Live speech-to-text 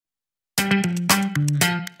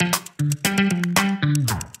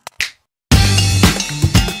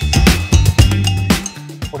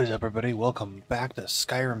everybody, welcome back to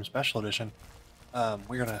Skyrim Special Edition.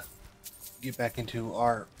 We're gonna get back into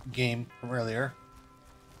our game from earlier.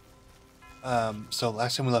 So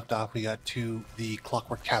last time we left off, we got to the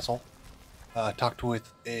Clockwork Castle, talked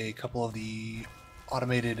with a couple of the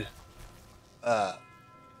automated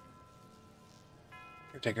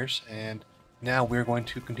caretakers, and now we're going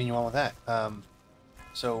to continue on with that.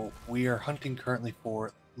 So we are hunting currently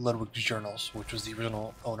for Ludwig's journals, which was the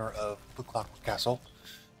original owner of the Clockwork Castle.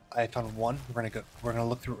 I found one. We're gonna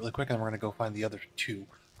look through it really quick, and we're gonna go find the other two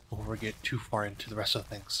before we get too far into the rest of the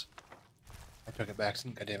things. I took it back,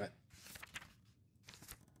 god damn it.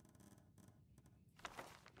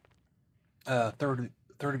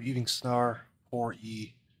 Third of Evening Star,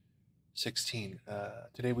 4E16.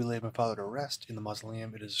 Today we laid my father to rest in the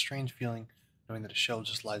mausoleum. It is a strange feeling knowing that his shell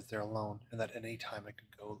just lies there alone, and that at any time I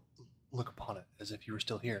could go look upon it as if he were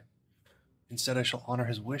still here. Instead, I shall honor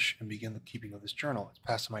his wish and begin the keeping of this journal. It's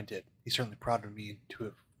past time I did. He certainly prodded me into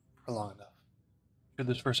it for long enough. Should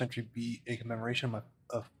this first entry be a commemoration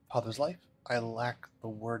of father's life? I lack the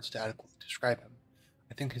words to adequately describe him.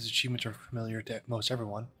 I think his achievements are familiar to most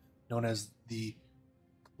everyone, known as the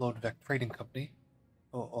Lodvek Trading Company.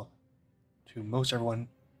 To most everyone,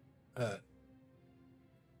 I'm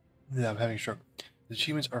having a stroke. The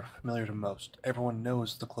achievements are familiar to most. Everyone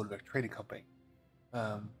knows the Lodvek Trading Company.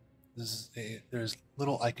 There's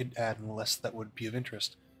little I could add unless that would be of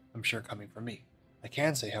interest, I'm sure, coming from me. I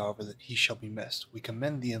can say, however, that he shall be missed. We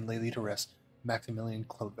commend thee and lay thee to rest, Maximilian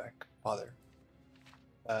Klodvek, father.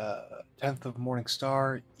 10th of Morning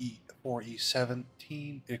Star,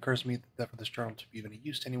 E4E17. It occurs to me that for this journal to be of any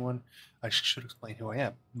use to anyone, I should explain who I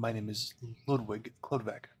am. My name is Ludwig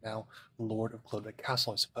Klodvek, now Lord of Klodvek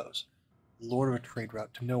Castle, I suppose. Lord of a trade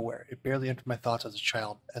route to nowhere. It barely entered my thoughts as a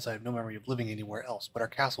child, as I have no memory of living anywhere else, but our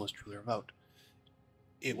castle is truly remote.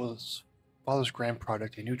 It was father's grand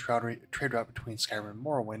project, a new trade route between Skyrim and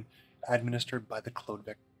Morrowind, administered by the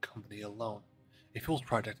Klodvek Company alone. A fool's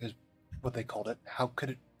project is what they called it. How could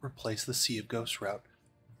it replace the Sea of Ghosts route?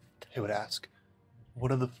 They would ask.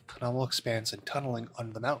 What of the phenomenal expanse and tunneling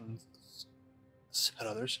under the mountains? Said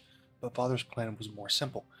others. But father's plan was more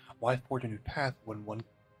simple. Why forge a new path when one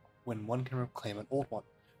can reclaim an old one?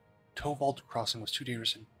 Tovald Crossing was too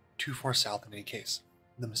dangerous and too far south in any case.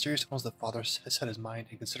 The mysterious tunnels that father has set his mind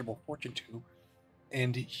a considerable fortune to,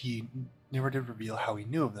 and he never did reveal how he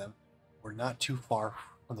knew of them, were not too far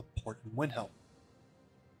from the port in Windhelm.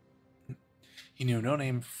 He knew no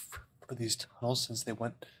name for these tunnels since they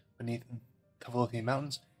went beneath the Velothian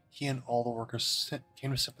Mountains. He and all the workers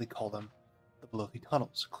came to simply call them the Velothi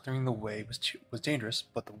Tunnels. Clearing the way was dangerous,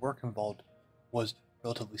 but the work involved was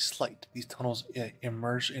relatively slight. These tunnels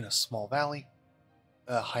emerged in a small valley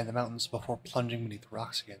high in the mountains before plunging beneath the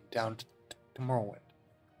rocks again, down to Morrowind.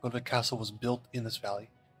 Ludwig Castle was built in this valley,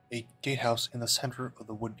 a gatehouse in the center of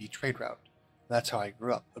the would-be trade route. That's how I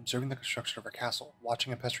grew up, observing the construction of our castle,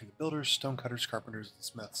 watching and pestering the builders, stonecutters, carpenters, and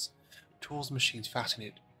smiths. Tools and machines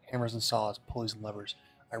fascinated, hammers and saws, pulleys and levers.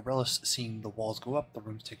 I relished seeing the walls go up, the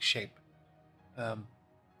rooms take shape.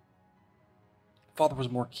 Father was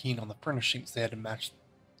more keen on the furnishings. They had to match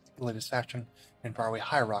the latest fashion, and faraway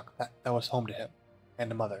High Rock, that was home to him, and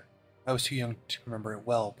to Mother. I was too young to remember it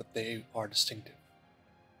well, but they are distinctive.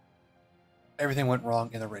 Everything went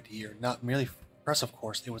wrong in the Red Year. Not merely for us, of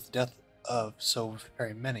course. It was the death of so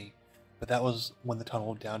very many, but that was when the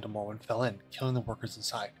tunnel down to Morrowind fell in, killing the workers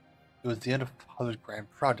inside. It was the end of Father's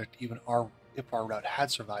grand project. Even if our route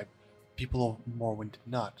had survived, people of Morrowind did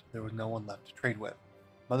not. There was no one left to trade with.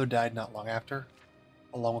 Mother died not long after,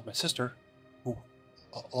 along with my sister, who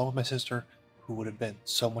would have been.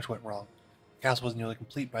 So much went wrong. The castle was nearly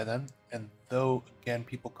complete by then, and though again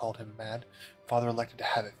people called him mad, father elected to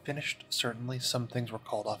have it finished. Certainly, some things were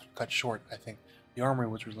called off and cut short. I think the armory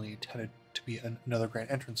was originally intended to be another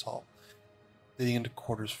grand entrance hall, leading into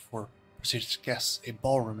quarters for prestigious guests, a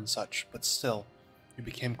ballroom and such. But still, it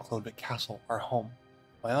became Klodvik Castle, our home.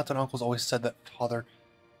 My aunt and uncles always said that father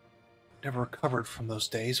never recovered from those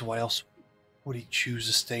days. Why else would he choose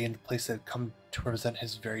to stay in the place that had come to represent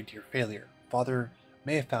his very dear failure? Father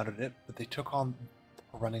may have founded it, but they took on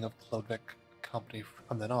the running of the Klodvek Company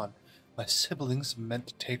from then on. My siblings meant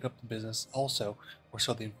to take up the business also, or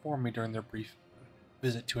so they informed me during their brief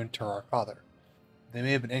visit to inter our father. They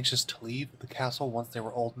may have been anxious to leave the castle once they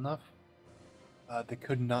were old enough. They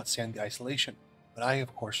could not stand the isolation, but I,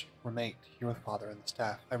 of course, remained here with father and the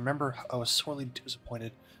staff. I remember I was sorely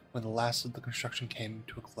disappointed when the last of the construction came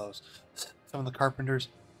to a close. Some of the carpenters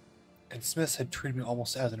and smiths had treated me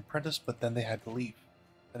almost as an apprentice, but then they had to leave,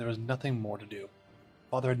 and there was nothing more to do.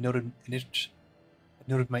 Father had noted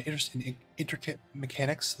my interest in intricate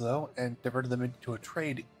mechanics, though, and diverted them into a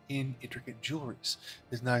trade in intricate jewelries.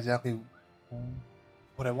 It's not exactly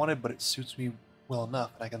what I wanted, but it suits me well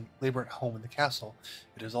enough, and I can labor at home in the castle.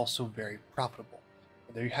 It is also very profitable.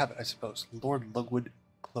 And there you have it, I suppose. Lord Lugwood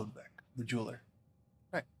Clodebeck, the jeweler.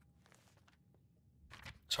 Right.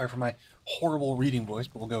 Sorry for my horrible reading voice,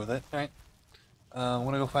 but we'll go with it. Alright. I'm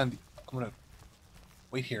gonna go find the... I'm gonna...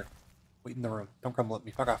 Wait here. Wait in the room. Don't grumble at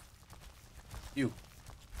me. Fuck off. You.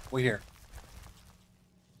 Wait here.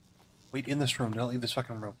 Wait in this room. Don't leave this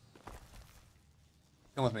fucking room.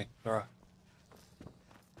 Come with me, Laura.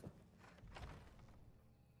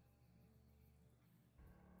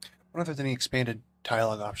 I wonder if there's any expanded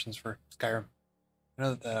dialogue options for Skyrim. I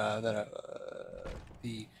know that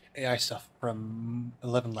the AI stuff from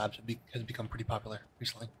 11 Labs has become pretty popular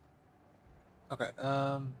recently. Okay,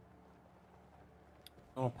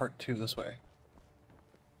 oh, part 2 this way.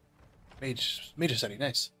 Mage study,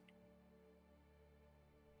 nice.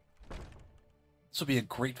 This will be a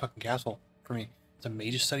great fucking castle for me. It's a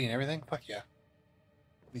mage study and everything? Fuck yeah.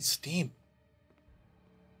 Need steam.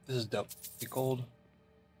 This is dope. The gold.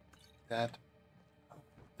 That.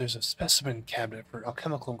 There's a specimen cabinet for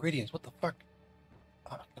alchemical ingredients. What the fuck?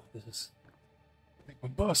 Oh my god, this is... make me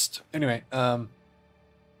bust. Anyway,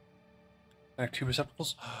 like 2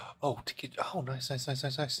 receptacles. Oh, to get... oh, nice. Here's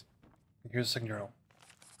the second journal.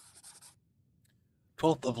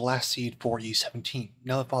 12th of last seed 4E17.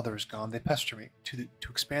 Now that father is gone, they pester me to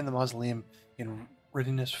expand the mausoleum in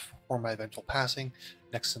readiness for my eventual passing.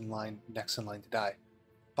 Next in line to die.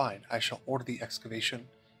 Fine, I shall order the excavation.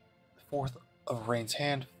 The 4th of Rain's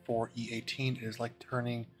Hand 4E18. It is like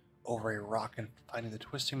turning over a rock and finding the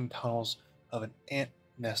twisting tunnels of an ant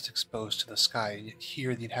nest exposed to the sky. And yet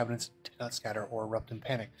here the inhabitants did not scatter or erupt in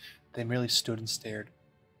panic. They merely stood and stared,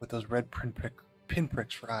 with those red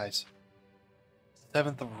pinpricks for eyes.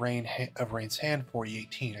 7th of Rain's Hand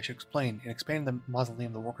 4E18. I should explain. In expanding the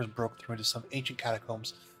mausoleum, the workers broke through into some ancient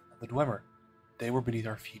catacombs of the Dwemer. They were beneath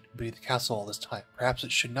our feet, beneath the castle all this time. Perhaps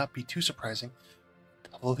it should not be too surprising.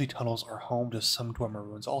 The loathy tunnels are home to some Dwemer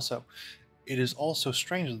ruins also. It is also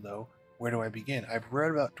strange, though. Where do I begin? I've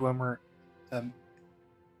read about Dwemer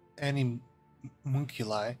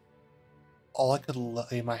animunculi, all I could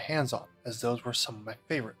lay my hands on, as those were some of my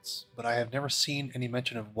favorites. But I have never seen any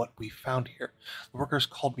mention of what we found here. The workers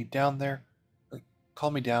called me down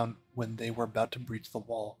when they were about to breach the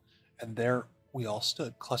wall, and there we all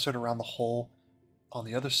stood, clustered around the hole. On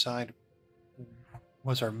the other side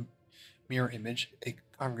was our mirror image, a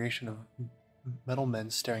congregation of metal men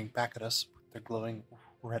staring back at us with their glowing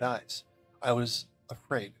red eyes. I was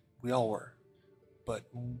afraid. We all were. But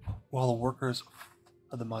while the workers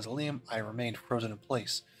of the mausoleum, I remained frozen in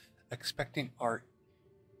place, expecting our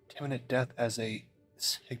imminent death as a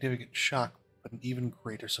significant shock, but an even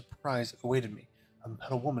greater surprise awaited me. A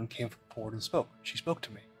metal woman came forward and spoke. She spoke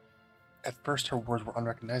to me. At first her words were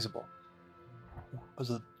unrecognizable. Was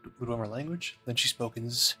it the Dwemer language? Then she spoke in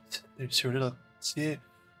Cyrodiilic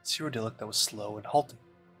that was slow and halting.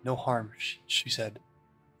 No harm, she said.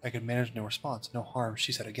 I could manage no response. No harm,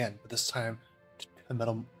 she said again, but this time to the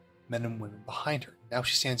metal men and women behind her. Now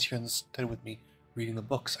she stands here in the study with me, reading the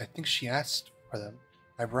books. I think she asked for them.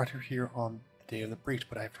 I brought her here on the day of the breach,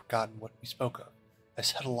 but I have forgotten what we spoke of. I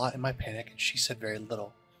said a lot in my panic, and she said very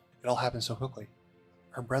little. It all happened so quickly.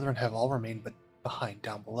 Her brethren have all remained behind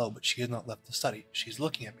down below, but she has not left the study. She is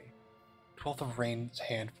looking at me. 12th of Rain's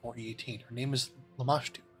Hand 4E18. Her name is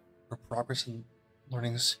Lamashtu. Her progress in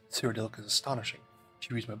learning Cyrodiilic is astonishing.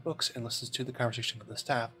 She reads my books and listens to the conversation of the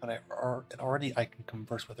staff, and already I can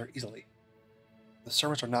converse with her easily. The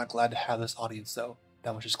servants are not glad to have this audience, though.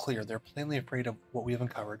 That much is clear. They're plainly afraid of what we have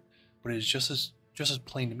uncovered, but it is just as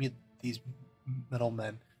plain to me that these metal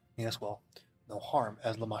men mean us well no harm,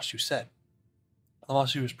 as Lamashtu said.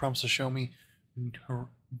 Lamashtu has promised to show me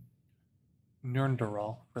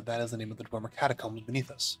Nurndaral, for that is the name of the Dwemer catacombs beneath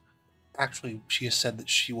us. Actually, she has said that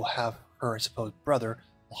she will have her supposed brother,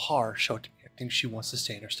 Lahar, show it to me. I think she wants to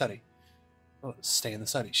stay in her study. Stay in the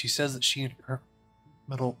study. She says that she and her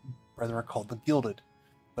metal brethren are called the Gilded,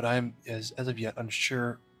 but I am as of yet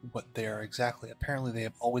unsure what they are exactly. Apparently they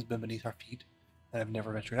have always been beneath our feet, and have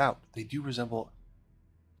never ventured out. They do resemble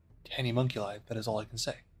animunculi, that is all I can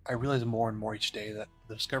say. I realize more and more each day that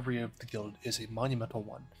the discovery of the Gilded is a monumental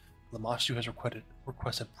one. Lamashtu has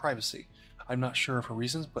requested privacy. I'm not sure of her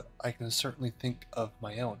reasons, but I can certainly think of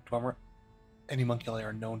my own. Dwemer animunculi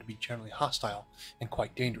are known to be generally hostile and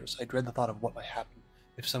quite dangerous. I dread the thought of what might happen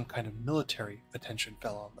if some kind of military attention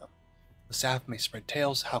fell on them. The staff may spread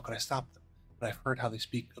tales. How could I stop them? But I've heard how they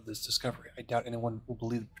speak of this discovery. I doubt anyone will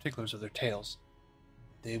believe the particulars of their tales.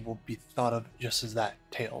 They will be thought of just as that,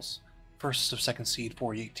 tales. 1st of 2nd Seed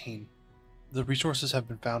 418. The resources have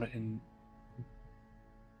been found in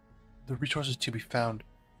the resources to be found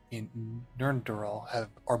in Nerndural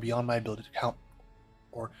are beyond my ability to count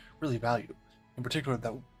or really value. In particular,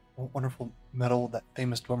 that wonderful metal, that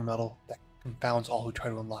famous dwemer metal that confounds all who try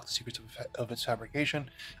to unlock the secrets of its fabrication.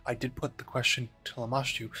 I did put the question to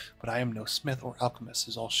Lamashtu, but I am no smith or alchemist,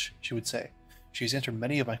 is all she would say. She has answered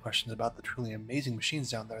many of my questions about the truly amazing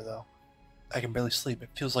machines down there, though. I can barely sleep. It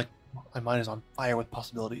feels like my mind is on fire with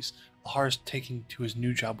possibilities. Lahar is taking to his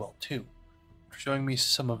new job well, too. After showing me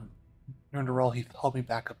some of Nerndural, he held me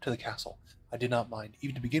back up to the castle. I did not mind.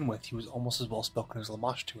 Even to begin with, he was almost as well spoken as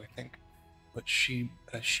Lamashtu, I think. But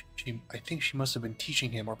I think she must have been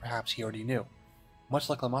teaching him, or perhaps he already knew. Much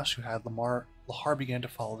like Lamashtu had, Lahar began to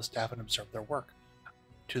follow the staff and observe their work,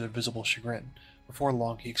 to their visible chagrin. Before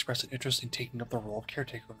long, he expressed an interest in taking up the role of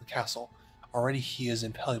caretaker of the castle. Already he is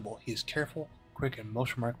invaluable. He is careful, quick, and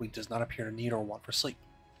most remarkably does not appear to need or want for sleep.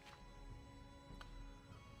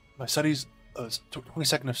 My studies,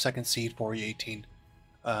 22nd of 2nd Seed, 4E18,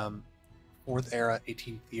 4th Era,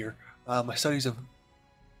 18th year. My studies of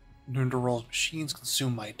Nundural's machines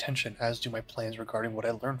consume my attention, as do my plans regarding what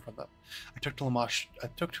I learned from them. I took to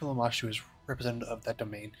Lamashu as representative of that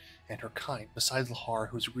domain and her kind. Besides Lahar,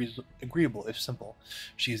 who is agreeable if simple,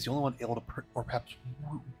 she is the only one able to, or perhaps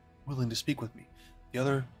willing to speak with me. The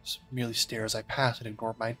others merely stare as I pass and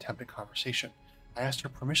ignore my attempt at conversation. I asked her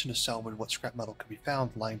permission to salvage what scrap metal could be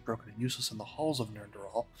found lying broken and useless in the halls of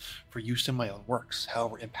Nerndural for use in my own works.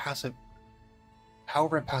 However impassive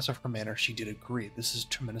her manner, she did agree. This is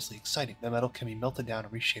tremendously exciting. The metal can be melted down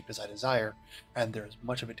and reshaped as I desire, and there is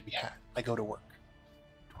much of it to be had. I go to work.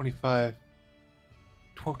 25th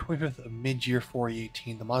of mid-year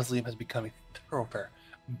 4E18, the mausoleum has become a thoroughfare.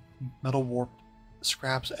 Metal warped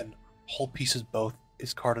scraps and whole pieces both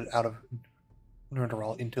is carted out of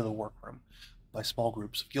Nerndural into the workroom by small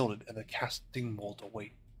groups of gilded, and the casting mold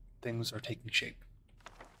await. Things are taking shape.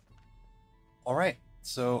 Alright,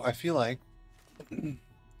 so I feel like it's going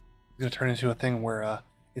to turn into a thing where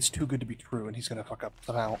it's too good to be true and he's going to fuck up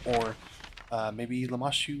somehow, or maybe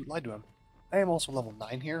Lamashu lied to him. I am also level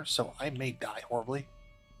 9 here, so I may die horribly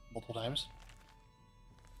multiple times.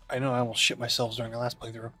 I know I almost shit myself during my last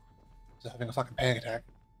playthrough. I was having a fucking panic attack.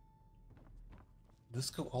 Did this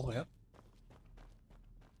go all the way up?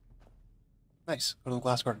 Nice. Go to the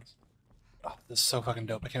glass gardens. Oh, this is so fucking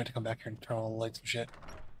dope. I can't wait to come back here and turn on all the lights and shit.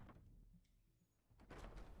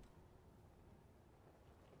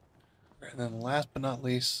 And then last but not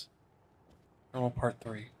least, normal part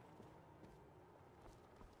 3.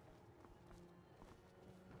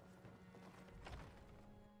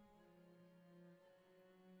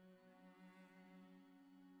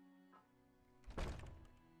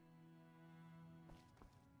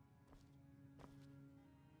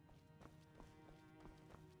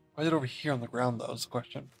 Why is it over here on the ground, though, is the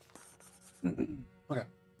question. Okay.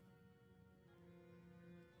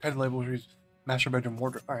 Head label reads Master Bedroom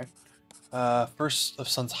Wardrobe. Alright. First of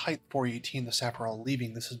Sun's Height, 418, the staff are all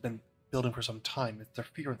leaving. This has been building for some time. It's their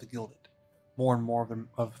fear of the Gilded. More and more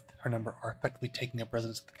of her number are effectively taking up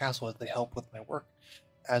residence at the castle as they help with my work.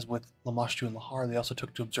 As with Lamashtu and Lahar, they also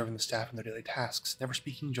took to observing the staff and their daily tasks, never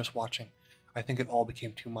speaking, just watching. I think it all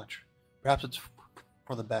became too much. Perhaps it's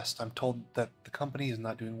for the best. I'm told that the company is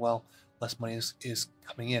not doing well, less money is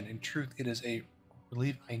coming in. In truth, it is a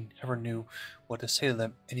relief. I never knew what to say to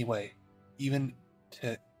them anyway. Even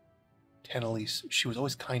to Annalise, she was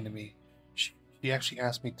always kind to me. She actually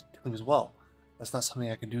asked me to leave as well. That's not something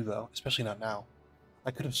I can do, though, especially not now.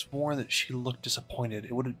 I could have sworn that she looked disappointed.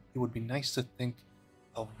 It would be nice to think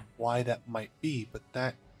of why that might be, but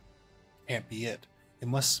that can't be it. It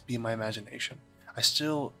must be my imagination.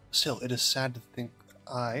 Still, it is sad to think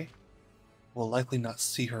I will likely not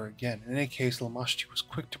see her again. In any case, Lamashtu was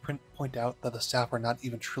quick to point out that the staff are not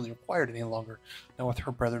even truly required any longer, now with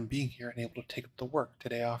her brethren being here and able to take up the work.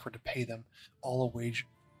 Today I offered to pay them all a wage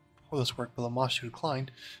for this work, but Lamashtu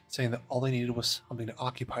declined, saying that all they needed was something to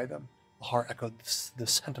occupy them. Lahar echoed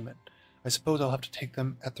this sentiment. I suppose I'll have to take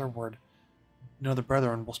them at their word. None of the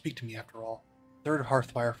brethren will speak to me after all. Third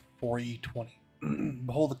Hearthfire 4E20.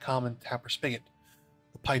 Behold the common tapper spigot,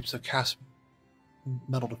 the pipes of cast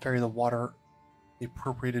metal to ferry the water, the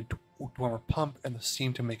appropriated dwemer pump, and the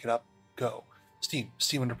steam to make it up go. Steam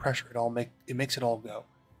under pressure. It makes it all go.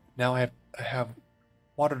 Now I have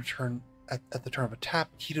water to turn at the turn of a tap,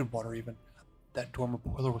 heated water even. That dwemer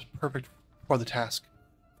boiler was perfect for the task.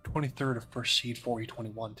 23rd of First Seed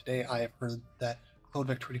 4E21. Today I have heard that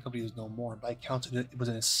Clodevec Trading Company is no more. By accounts, it was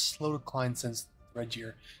in a slow decline since Red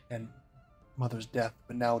Year and Mother's death,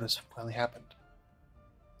 but now it has finally happened.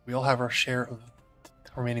 We all have our share of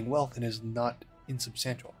the remaining wealth and is not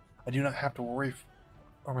insubstantial. I do not have to worry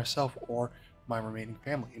for myself or my remaining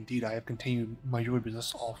family. Indeed, I have continued my jewelry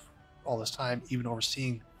business all this time, even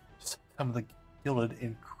overseeing some of the gilded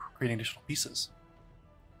in creating additional pieces.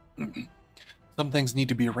 Some things need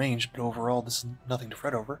to be arranged, but overall, this is nothing to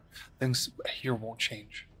fret over. Things here won't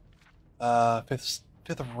change. Fifth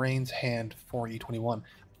of Rain's hand for E21.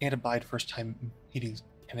 Can't abide first time meetings.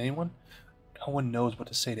 Can anyone? No one knows what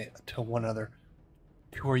to say to one another.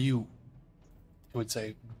 Who are you? He would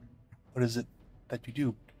say. What is it that you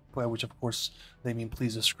do? By which, of course, they mean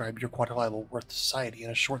please describe your quantifiable worth to society in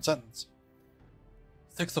a short sentence.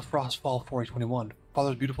 Sixth of Frostfall 421.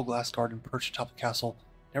 Father's beautiful glass garden perched atop the castle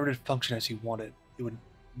never did function as he wanted. It would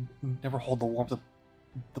never hold the warmth of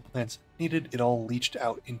the plants needed. It all leached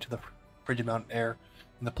out into the frigid mountain air,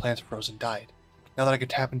 and the plants froze and died. Now that I could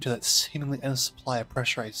tap into that seemingly endless supply of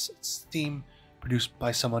pressurized steam produced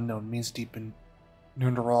by some unknown means deep in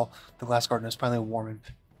Nundaral, the glass garden is finally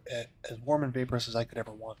as warm and vaporous as I could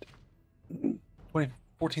ever want.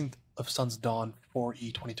 14th of Sun's Dawn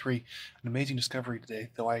 4E23. An amazing discovery today,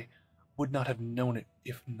 though I would not have known it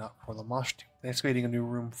if not for Lamashtu. In excavating a new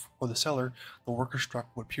room for the cellar, the worker struck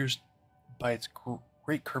what appears by its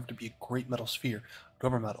great curve to be a great metal sphere,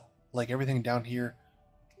 dormer metal, like everything down here,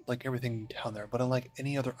 like everything down there, but unlike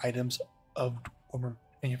any other items of dormer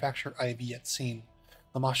manufacture I have yet seen.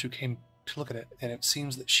 Lamashtu came to look at it, and it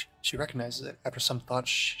seems that she recognizes it. After some thought,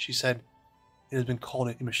 she said, "It has been called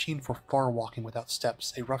a machine for far walking without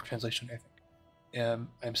steps," a rough translation, I think.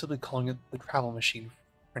 I am simply calling it the travel machine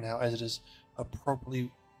for now, as it is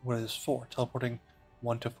appropriately what it is for, teleporting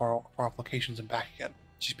one to far off locations and back again.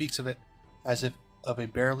 She speaks of it as if of a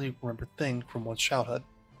barely remembered thing from one's childhood.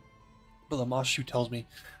 But Lamashtu tells me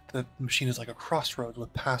that the machine is like a crossroads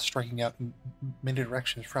with paths striking out in many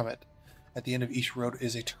directions from it. At the end of each road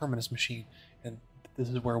is a terminus machine, and this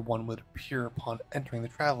is where one would appear upon entering the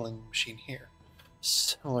traveling machine here.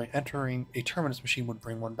 Similarly, entering a terminus machine would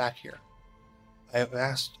bring one back here. I have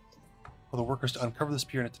asked for the workers to uncover the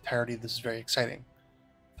spear in its entirety. This is very exciting.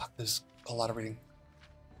 Fuck, this is a lot of reading.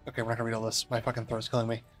 Okay, we're not gonna read all this. My fucking throat is killing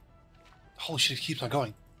me. Holy shit, it keeps on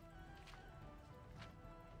going.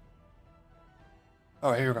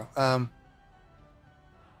 Oh, here we go.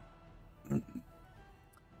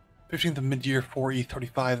 15th of mid-year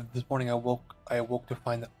 4E35. This morning I awoke to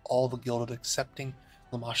find that all the gilded excepting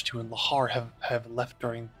Lamashtu and Lahar have left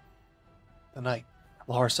during the night.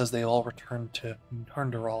 Lahar says they all returned to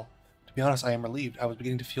Nundaral. To be honest, I am relieved. I was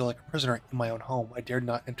beginning to feel like a prisoner in my own home. I dared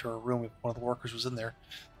not enter a room if one of the workers was in there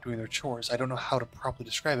doing their chores. I don't know how to properly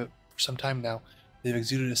describe it. For some time now, they've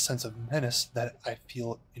exuded a sense of menace that I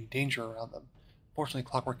feel in danger around them. Fortunately,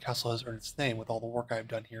 Clockwork Castle has earned its name with all the work I have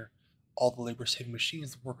done here. All the labor-saving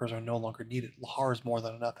machines, the workers are no longer needed. Lahar is more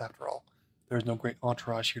than enough after all. There is no great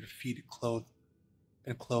entourage here to feed, clothe,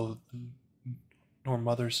 nor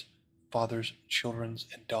mothers, fathers, children,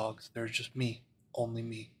 and dogs. There's just me. Only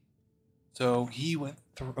me. So he went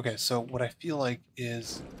through... Okay, so what I feel like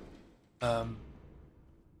is...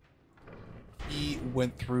 he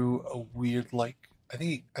went through a weird, like... I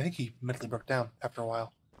think he mentally broke down after a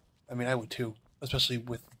while. I mean, I would too. Especially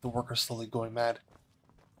with the workers slowly going mad.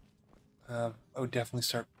 I would definitely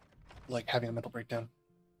start, like, having a mental breakdown.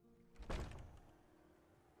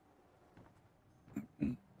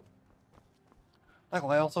 Not gonna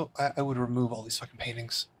lie, also, I would remove all these fucking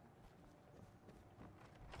paintings.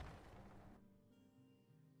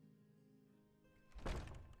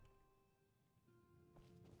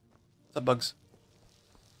 What's up, bugs?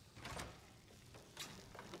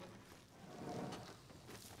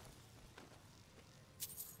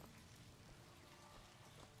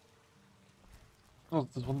 Oh,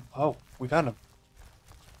 there's one. Oh, we found him.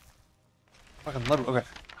 Fucking love it. Okay.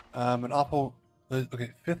 An awful.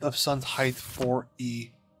 Okay, 5th of Sun's Height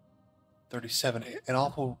 4E 37. An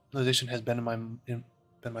awful realization has been in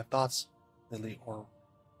my thoughts lately, or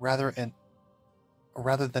rather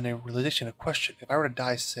than a realization, a question. If I were to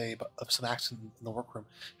die, say, of some accident in the workroom,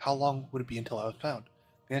 how long would it be until I was found?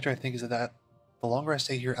 The answer, I think, is that the longer I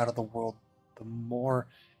stay here out of the world, the more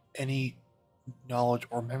any knowledge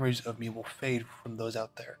or memories of me will fade from those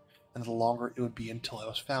out there, and the longer it would be until I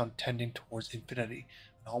was found, tending towards infinity.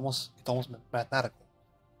 It's almost mathematical.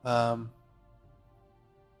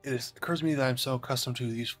 It occurs to me that I'm so accustomed to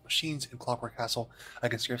these machines in Clockwork Castle, I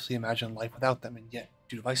can scarcely imagine life without them, and yet,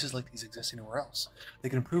 do devices like these exist anywhere else? They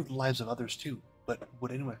can improve the lives of others too, but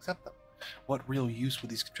would anyone accept them? What real use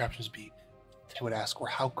would these contraptions be? I would ask, or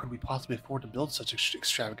how could we possibly afford to build such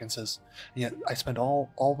extravagances? And yet, I spend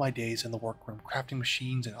all my days in the workroom, crafting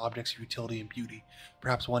machines and objects of utility and beauty.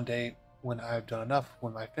 Perhaps one day, when I've done enough,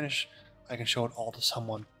 when I finish, I can show it all to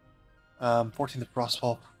someone. 14th of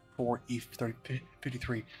Frostfall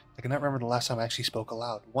 4E53. I cannot remember the last time I actually spoke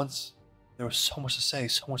aloud. Once there was so much to say,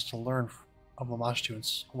 so much to learn of Lamashtu, and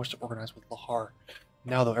so much to organize with Lahar.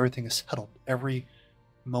 Now, though, everything is settled. Every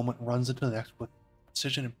moment runs into the next with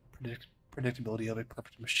precision and predictability of a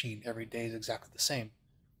perfect machine. Every day is exactly the same.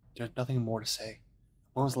 There's nothing more to say.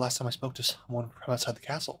 When was the last time I spoke to someone from outside the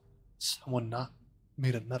castle? Someone not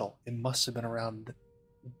made of metal. It must have been around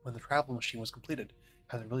when the travel machine was completed.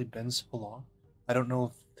 Has it really been so long? I don't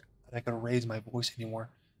know if I could raise my voice anymore,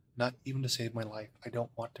 not even to save my life. I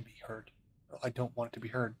don't want to be heard. I don't want it to be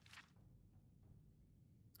heard.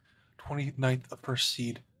 29th of first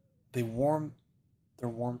seed. They warm. They're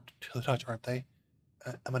warm to the touch, aren't they?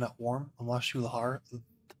 Am I not warm? Unless you Lahar, the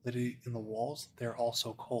lady in the walls, they're all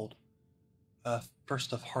so cold.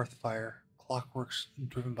 First of Hearthfire, clockworks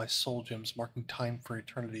driven by soul gems marking time for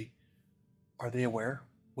eternity. Are they aware?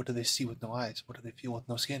 What do they see with no eyes? What do they feel with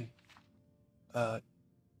no skin? Uh,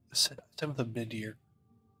 7th of Midir.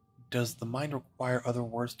 Does the mind require other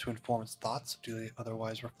words to inform its thoughts? Do they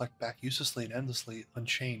otherwise reflect back uselessly and endlessly,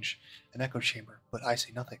 unchanged? An echo chamber, but I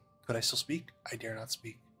say nothing. Could I still speak? I dare not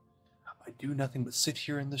speak. I do nothing but sit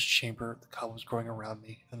here in this chamber, the cobwebs growing around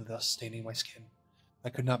me, and thus staining my skin. I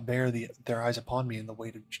could not bear their eyes upon me, and the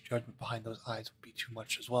weight of judgment behind those eyes would be too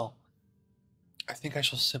much as well. I think I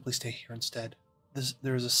shall simply stay here instead.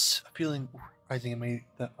 There is a feeling rising in me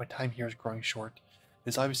that my time here is growing short. It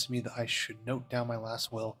is obvious to me that I should note down my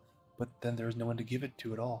last will, but then there is no one to give it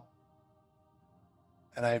to at all.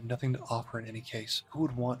 And I have nothing to offer in any case. Who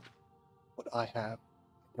would want what I have?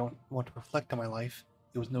 I don't want to reflect on my life.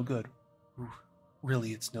 It was no good.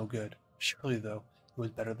 Really, it's no good. Surely, though, it was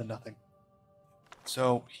better than nothing.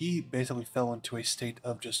 So he basically fell into a state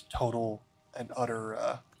of just total and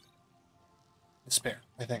utter despair,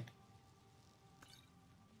 I think.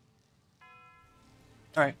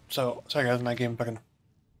 Alright, so, sorry guys, my game fucking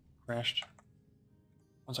crashed.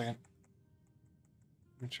 1 second.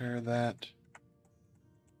 Make sure that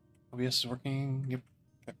OBS is working. Yep.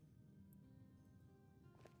 Okay.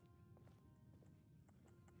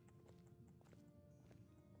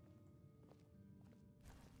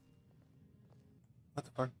 What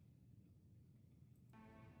the fuck?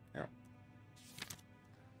 Here.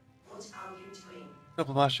 What are you doing?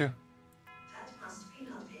 Couple last you. That must be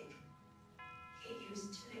Ludwig. He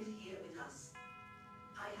used to live here with us.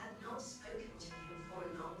 I had not spoken to him for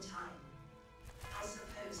a long time. I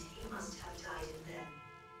suppose he must have died in there.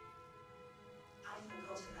 I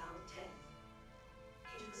forgot about death.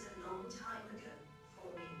 It was a long time ago for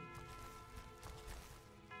me.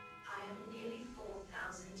 I am nearly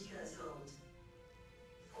 4,000 years old.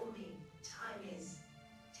 For me, time is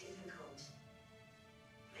difficult.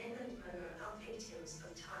 Men and women are victims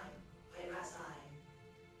of time, whereas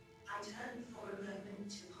I turned for a moment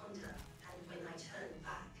to ponder, and when I turned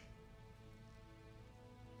back,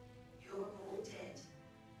 you're all dead.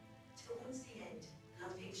 Towards the end,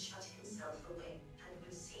 Ludwig shut himself away, and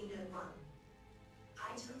would see no one.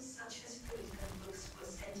 Items such as food and books were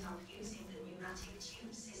sent up using the pneumatic tube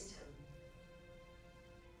system.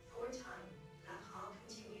 For a time, Lahar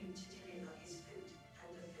continued to deliver his food, and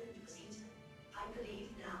the food was eaten. I believe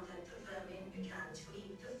now that the vermin began to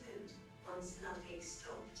eat the food, once Ludwig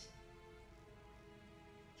stopped.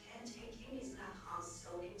 Caretaking is Lahar's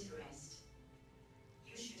sole interest.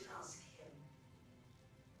 You should ask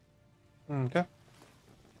him. Okay.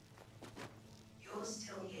 You're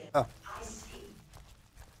still here. Oh. I see.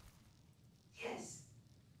 Yes.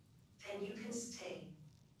 Then you can stay.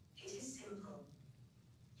 It is simple.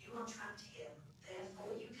 You are trapped here,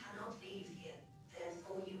 therefore you cannot leave here.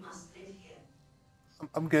 Therefore you must live here.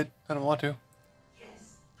 I'm good. I don't want to.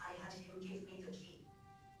 Yes, I had him give me the key.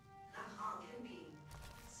 Lahar can be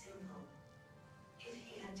simple. If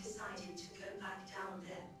he had decided to go back down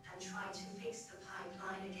there and try to fix the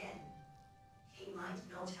pipeline again, he might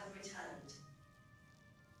not have returned.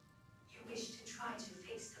 You wish to try to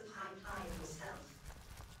fix the pipeline yourself.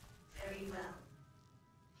 Very well.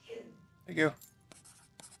 Here. Thank you.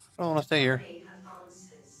 I don't want to stay here. May have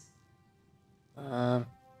answers. I have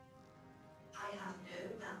no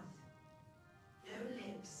mouth, no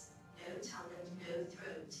lips, no tongue and no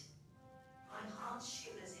throat. My heart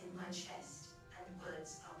shivers in my chest, and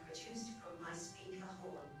words are produced from my speaker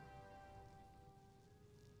horn.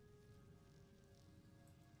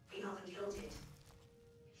 We are the gilded.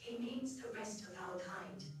 He means the rest of our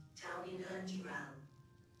kind, down in Erngiral.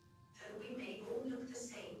 Though we may all look the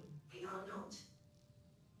same, we are not.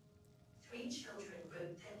 3 children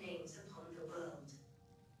wrote their names upon the world.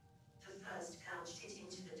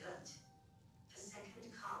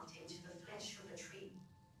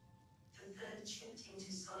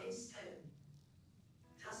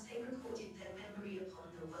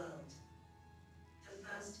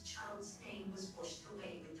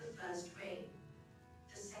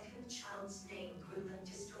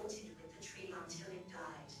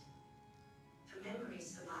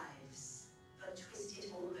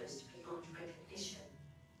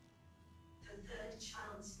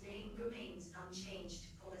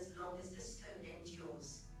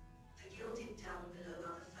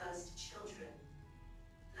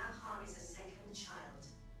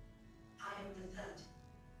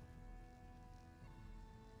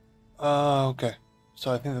 Okay.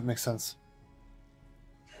 So I think that makes sense.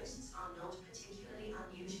 Ghosts are not particularly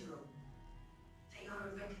unusual. They are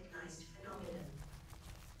a recognized phenomenon.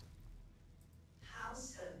 How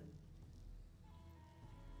so?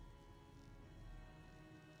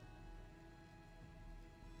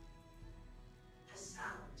 A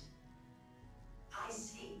sound. I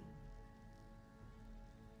see.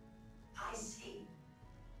 I see.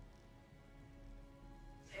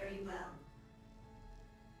 Very well.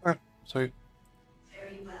 Alright, sweet.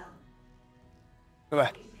 Very well. Goodbye.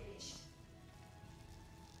 Are we finished?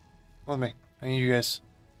 With me. I need you guys.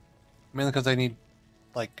 Mainly because I need,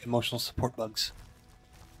 like, emotional support bugs.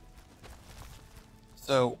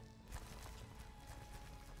 So,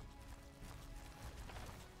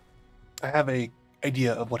 I have a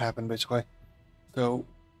idea of what happened, basically. So,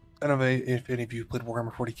 I don't know if any of you played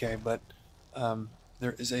Warhammer 40k, but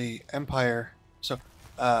there is a empire. So,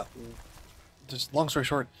 uh, just long story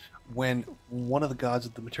short, when one of the gods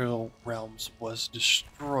of the material realms was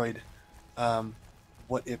destroyed, um,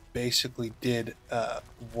 what it basically did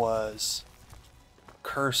was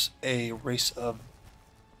curse a race of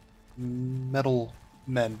metal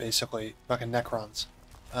men, basically fucking Necrons,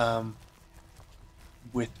 um,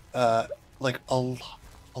 with like a,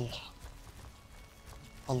 a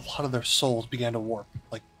lot of their souls began to warp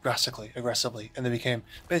like drastically, aggressively, and they became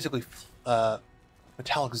basically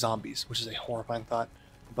metallic zombies, which is a horrifying thought.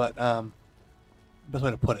 But best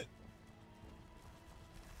way to put it,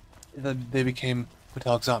 they became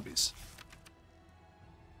metallic zombies.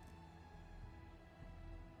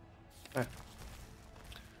 Eh.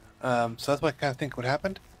 So that's what I kind of think would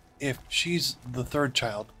happen. If she's the third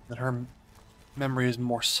child, then her memory is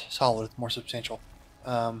more solid, more substantial.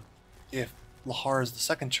 If Lahar is the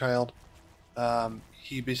second child,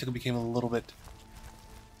 he basically became a little bit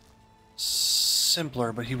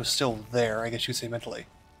simpler, but he was still there, I guess you could say mentally.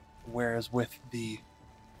 Whereas with the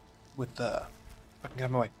fucking get out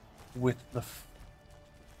of my way, with the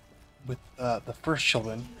first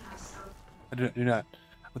children, You have some. do not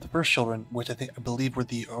with the first children, which I believe were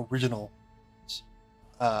the original,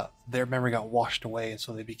 their memory got washed away, and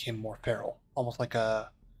so they became more feral, almost like how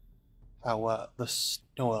the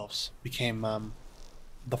snow elves became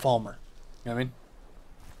the Falmer. You know what I mean?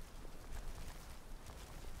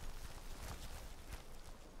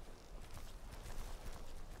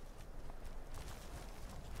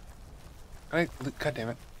 Right? God damn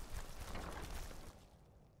it.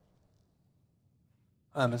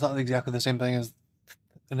 It's not exactly the same thing as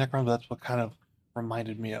the Necrons, but that's what kind of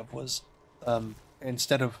reminded me of was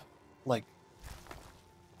instead of like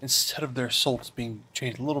instead of their souls being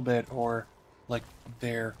changed a little bit or like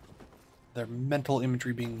their their mental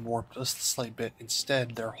imagery being warped a slight bit,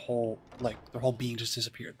 instead their whole being just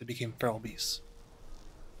disappeared. They became feral beasts.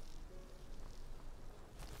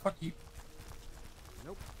 Fuck you.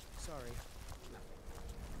 Nope. Sorry.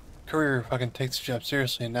 Courier fucking takes the job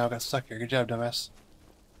seriously and now got stuck here. Good job, dumbass.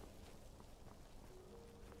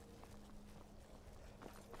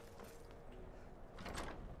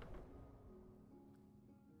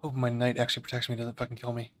 Hope my knight actually protects me, doesn't fucking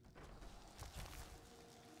kill me.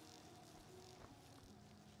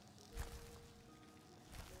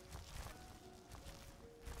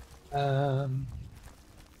 Um.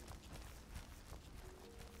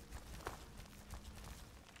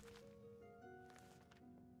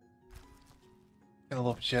 Get a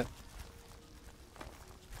little shit.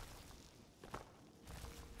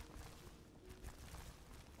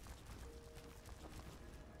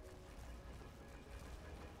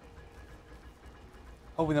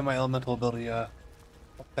 Hoping that my elemental ability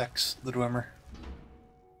affects the Dwemer.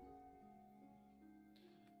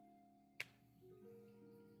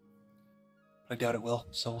 I doubt it will,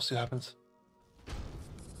 so we'll see what happens.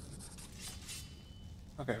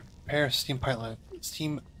 Okay, repair steam pipeline.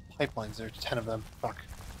 Steam pipelines. There's 10 of them. Fuck.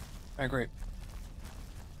 Alright, great.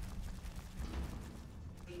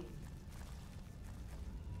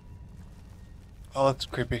 Oh, that's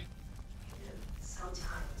creepy.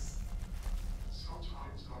 Sometimes.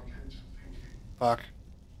 Sometimes I get to thinking, Fuck.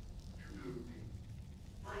 you know me,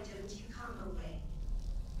 Why don't you come away?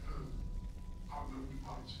 no, I'm going to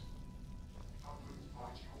fight. I'm going to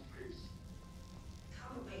fight your face.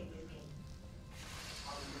 Come away with me.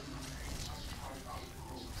 I'm going to take such fight out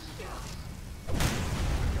across the sky.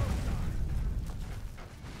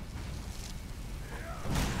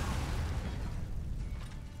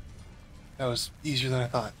 That was easier than I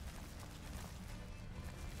thought.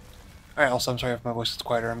 Alright, also, I'm sorry if my voice is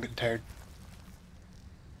quieter. I'm getting tired.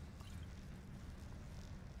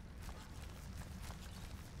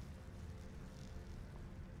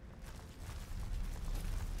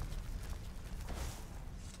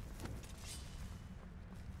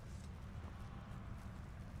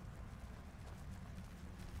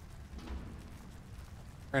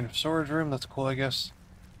 Random storage room, that's cool, I guess.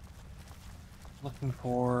 Looking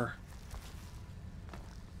for...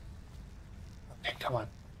 Okay, come on.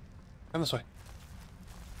 Come this way.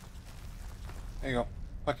 There you go.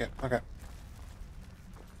 Okay, okay.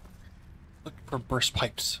 Looking for burst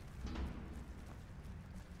pipes.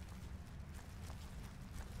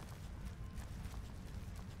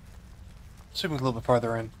 Assuming a little bit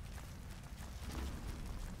farther in.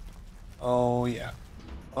 Oh, yeah.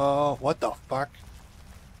 Oh, what the fuck?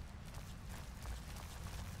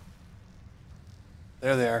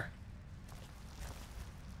 There they are.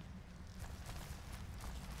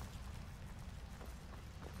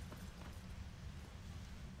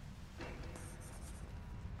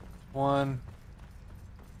 One.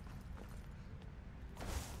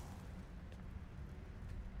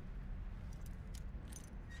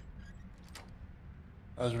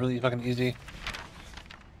 That was really fucking easy.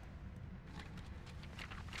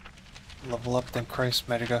 Level up, then Christ,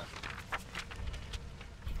 Magica.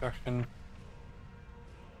 Destruction.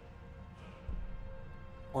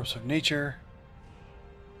 Force of nature.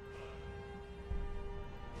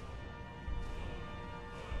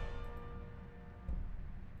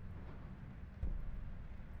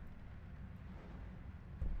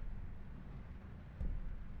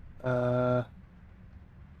 I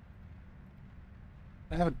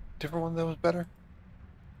have a different one that was better.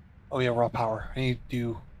 Oh yeah, raw power. I need to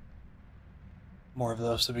do more of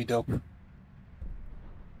those to be dope.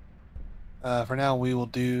 For now, we will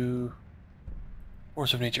do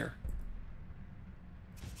Force of Nature.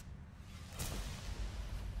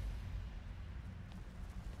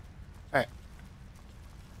 Alright.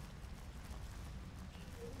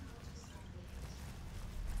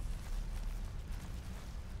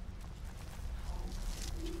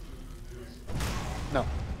 No.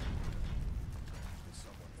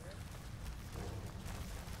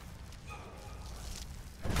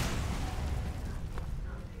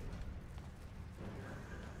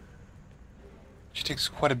 She takes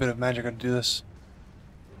quite a bit of magic to do this.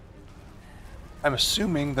 I'm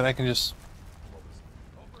assuming that I can just...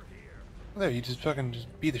 Oh, there, you just fucking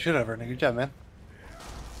just beat the shit out of her. Good job, man.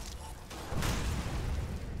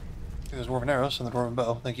 There's dwarven arrows and the dwarven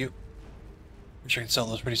bow. Thank you. I'm sure I can sell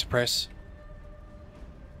those pretty surprised.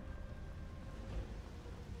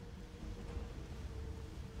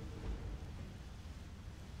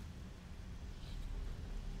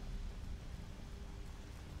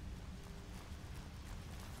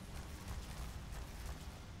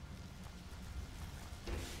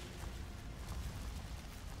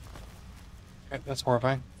 Okay, that's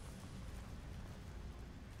horrifying.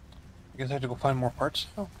 I guess I have to go find more parts.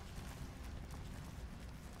 Oh.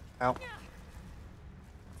 Ow.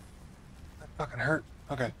 That fucking hurt.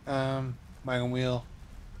 Okay, wagon wheel.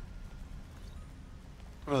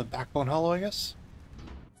 Go to the backbone hollow, I guess?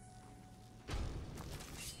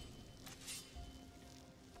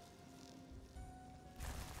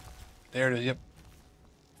 There it is, yep.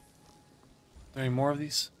 Are there any more of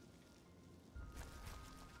these?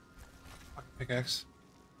 Fucking pickaxe.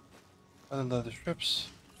 Other leather strips.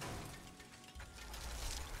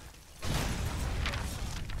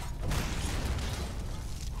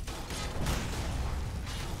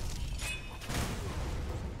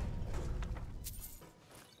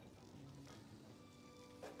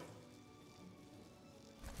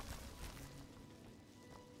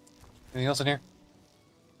 Anything else in here?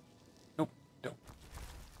 Nope. Nope.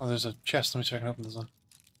 Oh, there's a chest. Let me see if I can open this one.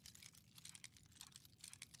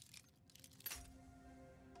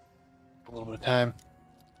 A little bit of time.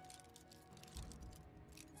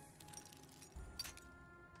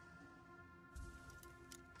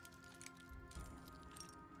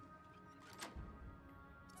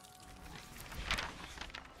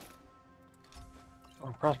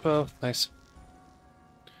 Oh, crossbow. Nice.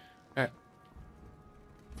 Alright.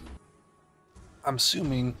 I'm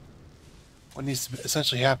assuming what needs to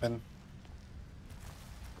essentially happen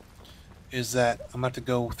is that I'm going to have to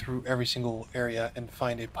go through every single area and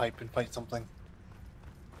find a pipe and fight something.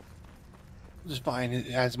 Which is fine.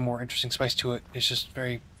 It adds more interesting spice to it. It's just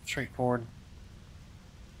very straightforward.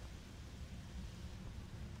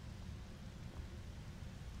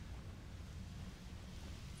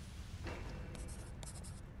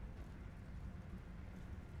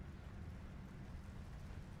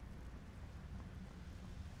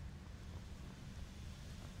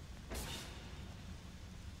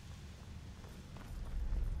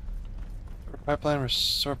 Pipeline,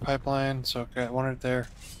 restore pipeline. So got one right there.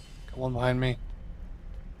 Got one behind me.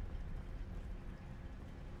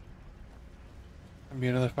 Maybe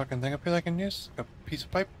another fucking thing up here that I can use. A piece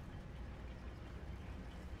of pipe.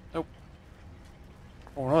 Nope.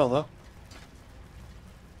 More oil though.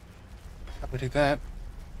 We take that.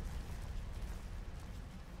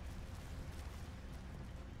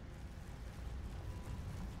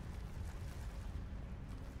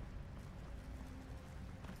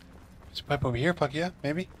 There's a pipe over here. Fuck yeah,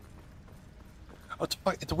 maybe. Oh,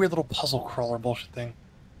 it's a weird little puzzle crawler bullshit thing.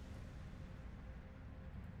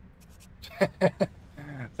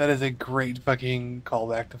 That is a great fucking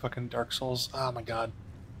callback to fucking Dark Souls. Oh my god.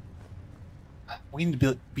 We need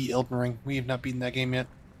to beat Elden Ring. We have not beaten that game yet.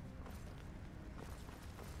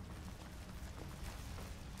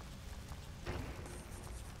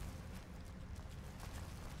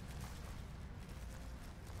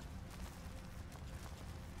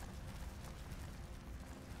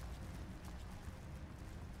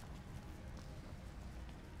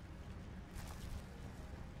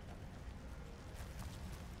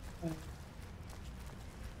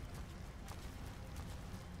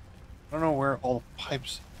 I don't know where all the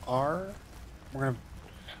pipes are. We're gonna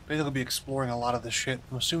basically be exploring a lot of this shit.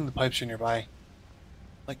 I'm assuming the pipes are nearby.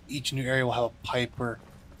 Like, each new area will have a pipe or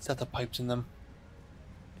set the pipes in them.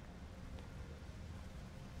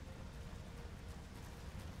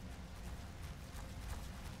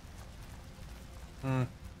 Hmm.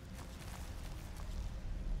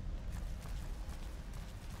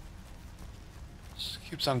 Just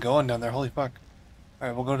keeps on going down there, holy fuck.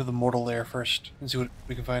 Alright, we'll go to the mortal lair first and see what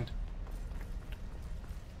we can find.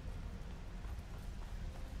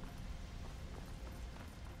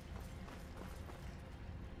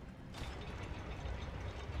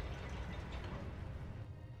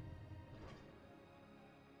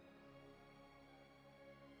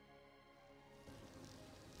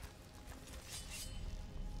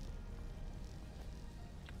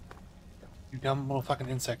 You dumb little fucking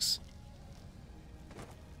insects.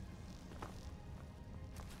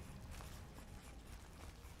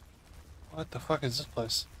 What the fuck is this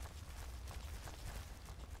place?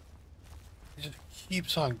 It just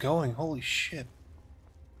keeps on going, holy shit.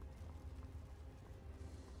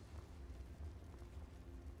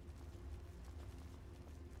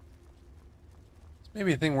 It's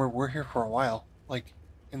maybe a thing where we're here for a while, like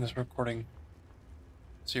in this recording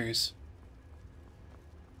series.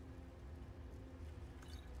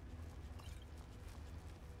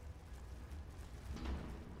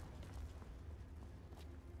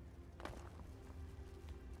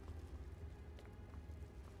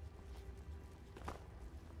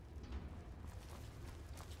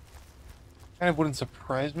 Kind of wouldn't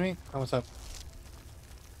surprise me. Oh, what's up?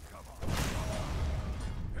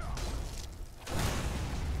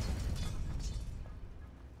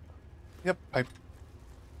 Yep, pipe.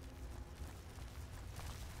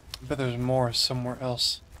 I bet there's more somewhere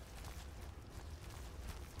else.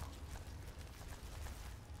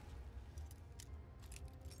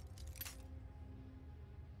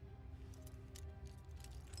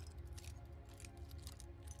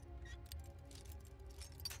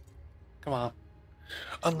 Come on.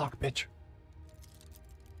 Unlock, bitch.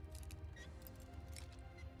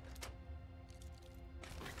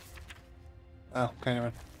 Oh, okay, never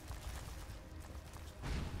mind.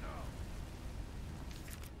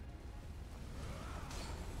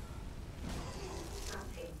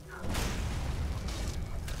 Nothing, nothing.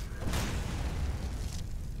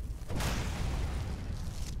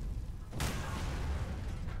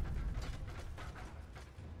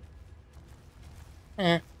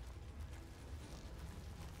 Eh.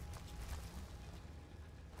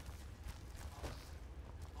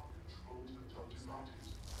 Controlled and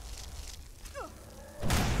devices.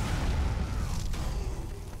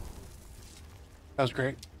 That was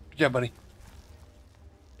great. Good job, buddy.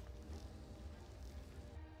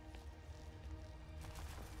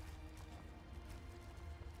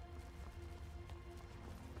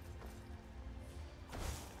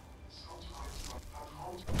 Sometimes I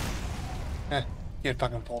can't. Eh, get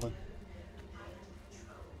fucking folded.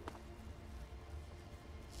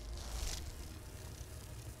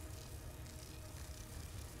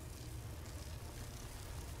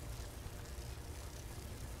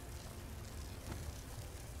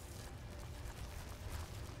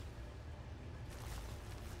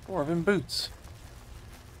 Dwarven boots.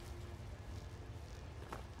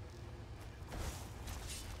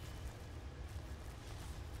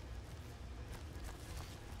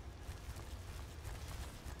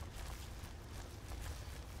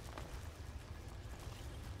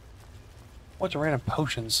 What's random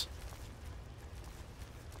potions?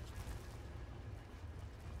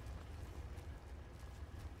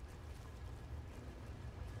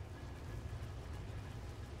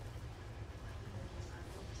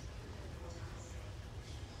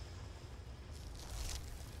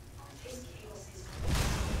 This chaos is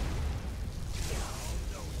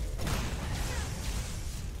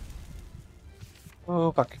Oh,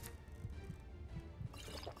 fuck.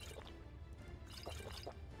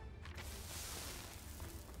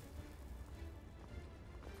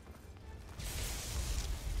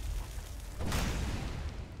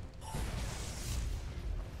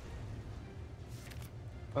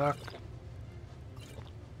 Fuck.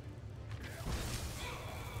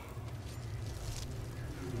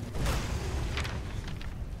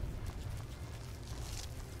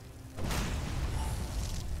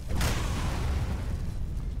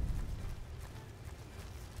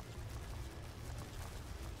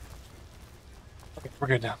 Okay, we're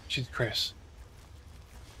good now. She's Chris.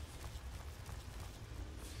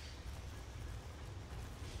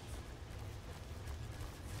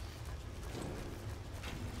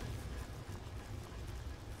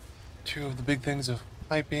 Two of the big things of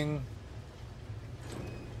piping.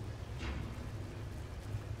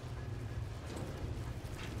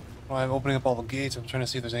 While I'm opening up all the gates, I'm trying to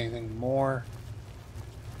see if there's anything more.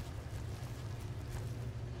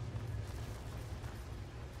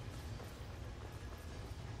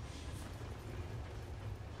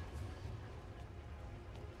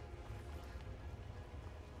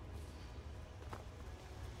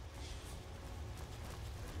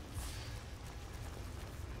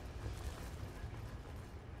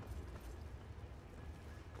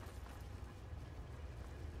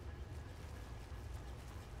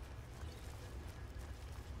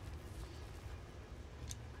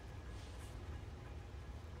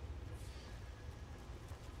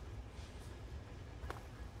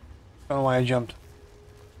 I don't know why I jumped.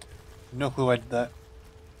 No clue I did that.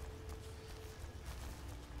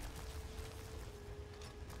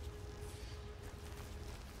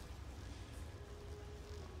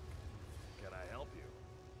 Can I help you?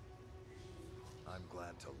 I'm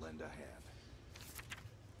glad to lend a hand.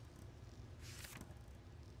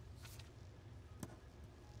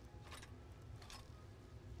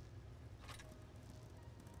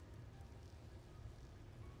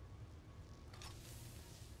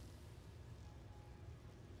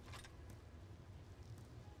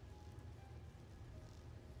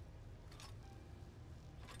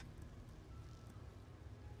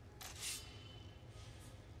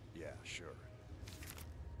 Yeah, sure.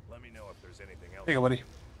 Let me know if there's anything else. Here you go, buddy.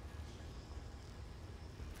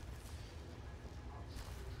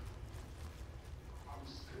 I'm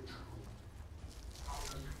central. Out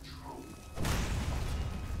of control.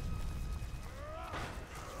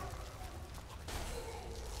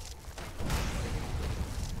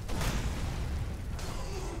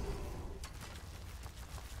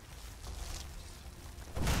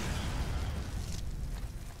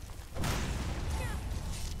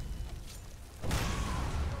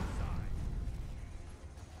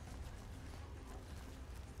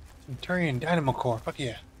 Centurion Dynamo Core. Fuck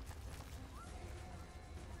yeah.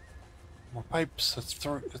 More pipes. That's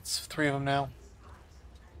three of them now.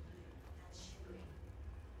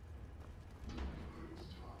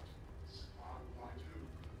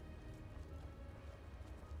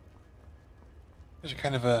 These are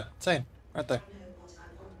kind of insane, aren't they? I know what I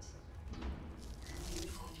want.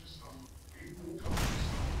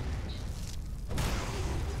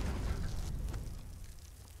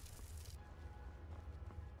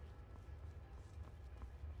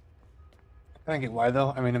 I don't get why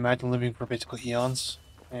though. I mean, imagine living for basically eons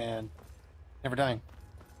and never dying.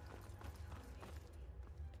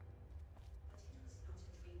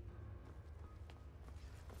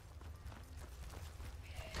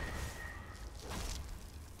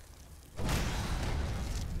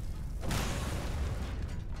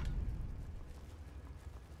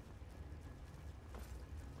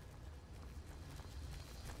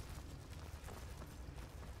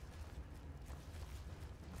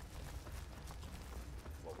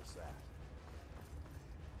 What was that?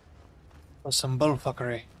 It was some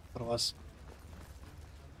bullfuckery. What it was.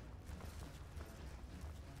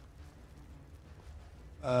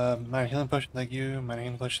 Minor healing potion, thank you. Minor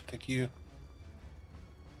healing potion, thank you.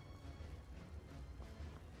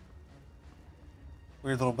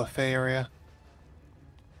 Weird little buffet area.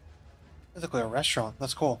 Basically a restaurant.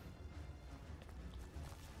 That's cool.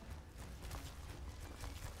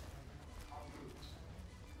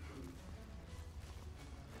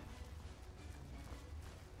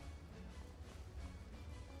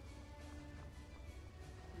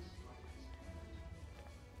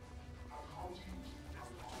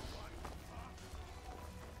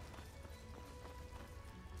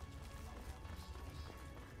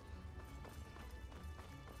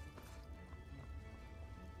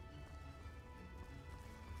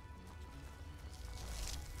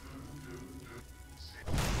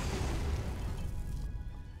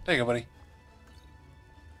 There you go, buddy.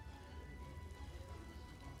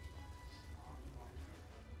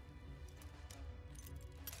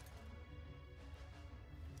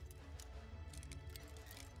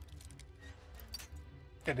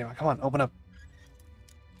 God damn it, come on, open up.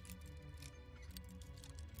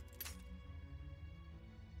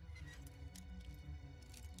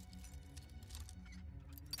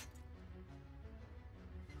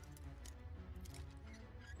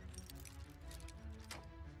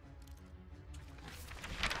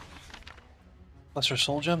 Lesser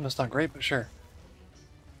soul gem? That's not great, but sure.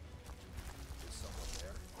 Is someone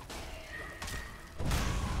there?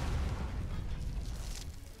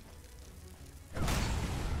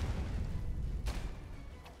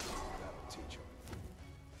 That'll teach him.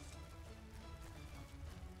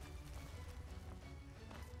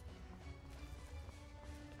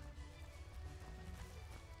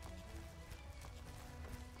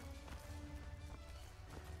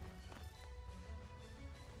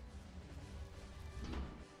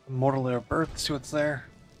 Mortal Air Birth, see what's there.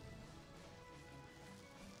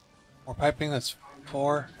 More piping, that's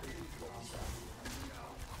 4.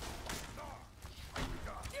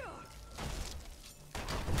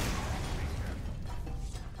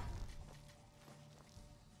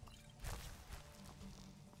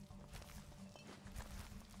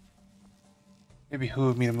 Maybe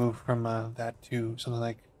behoove me to move from that to something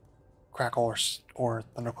like Crackle or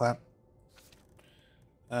Thunderclap.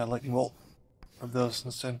 Lightning Bolt of those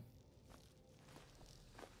instead.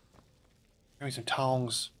 Maybe some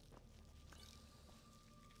tongs.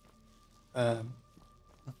 Cool,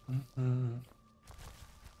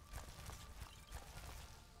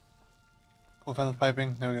 found the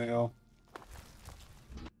piping. Now we gotta go.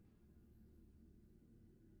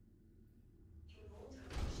 In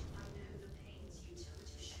order, I know the pains you took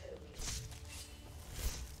to show me.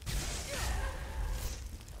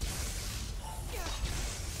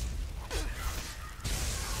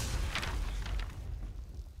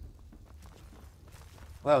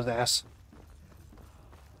 Well, that was ass.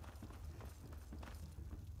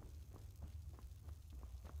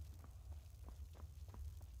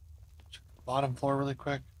 Check the bottom floor really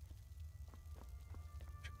quick.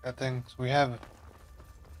 Check that thing. So we have, I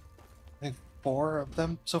think, 4 of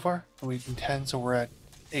them so far. So we can 10, so we're at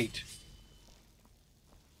 8.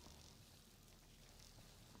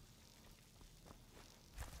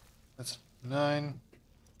 That's 9.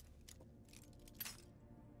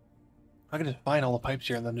 I could just find all the pipes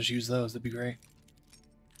here and then just use those. That'd be great.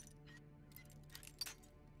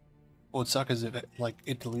 What would suck is if it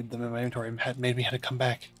deleted them in my inventory and made me have to come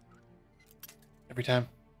back every time.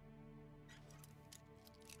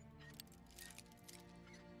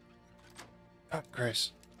 God,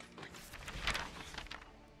 Christ.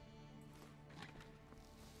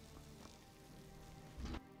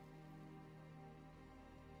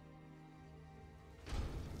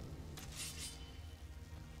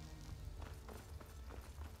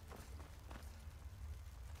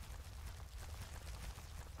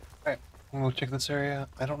 Alright, I'm gonna check this area.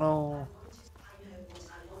 I don't know. I know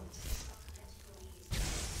what I want. Let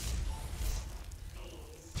go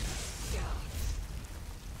easy. Please.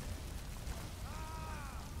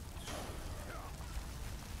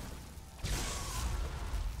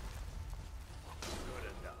 Good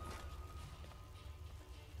enough.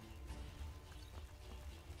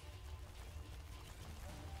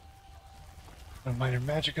 No minor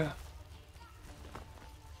magica.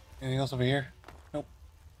 Anything else over here? Nope.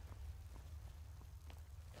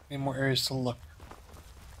 Any more areas to look?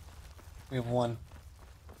 We have 1.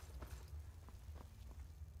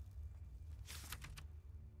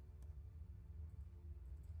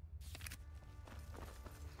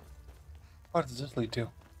 What does this lead to?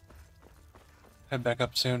 Head back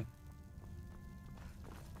up soon.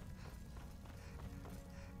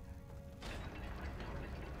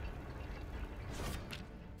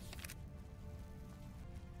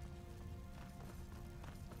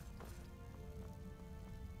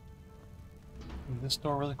 Open this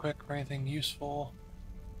door really quick for anything useful.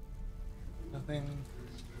 Nothing.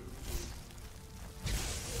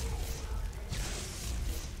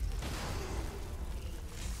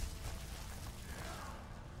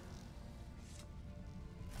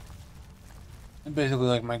 And basically,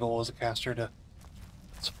 like, my goal as a caster to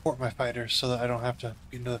support my fighters so that I don't have to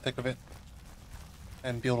be into the thick of it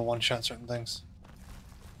and be able to one-shot certain things.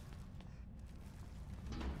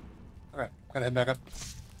 Alright, gotta head back up.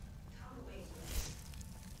 Come away from me.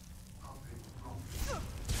 Something wrong.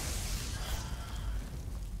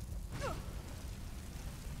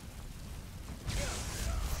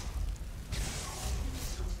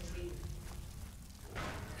 It's not a dream.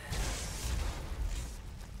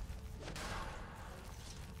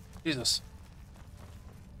 Jesus.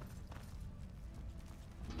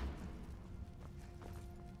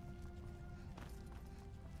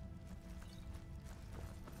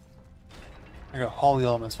 There you go, haul the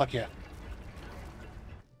elements, fuck yeah.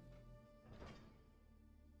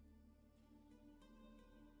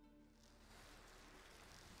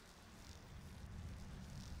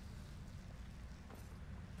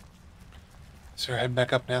 So we're heading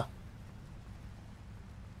back up now.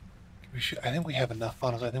 I think we have enough,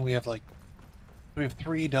 honestly. I think we have like, we have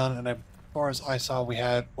 3 done, and as far as I saw, we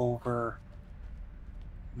had over,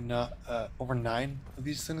 not over 9 of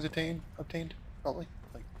these things obtained, probably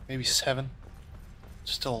like maybe 7.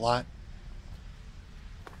 Still a lot.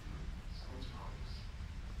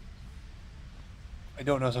 I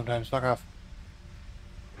don't know sometimes. Fuck off.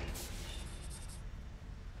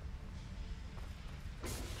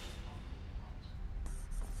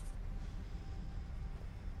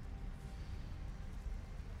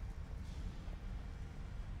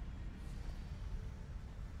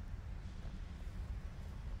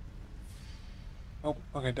 Oh,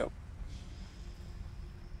 okay, dope.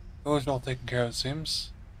 Those are all taken care of, it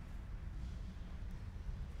seems.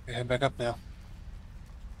 We head back up now.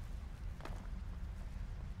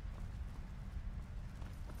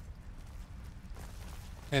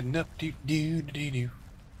 Heading up, do do do do.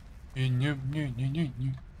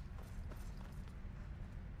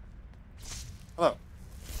 Hello.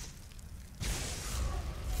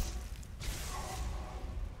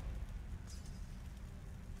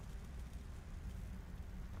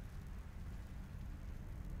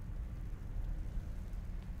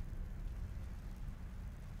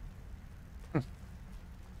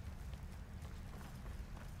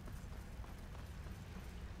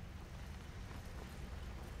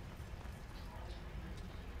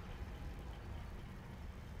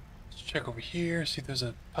 Let's check over here, see if there's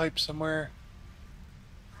a pipe somewhere.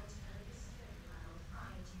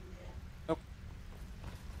 Nope.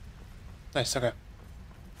 Nice, okay.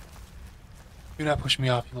 Do not push me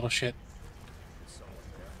off, you little shit.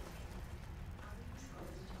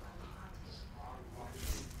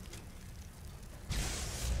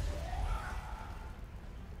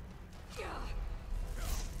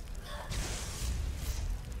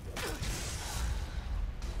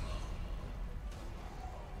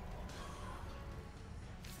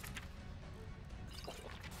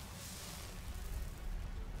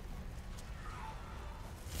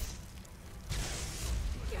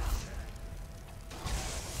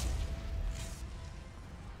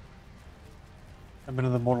 I've been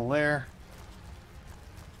in the mortal lair.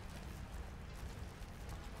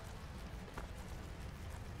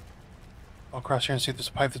 I'll cross here and see if there's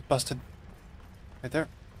a pipe that's busted. Right there.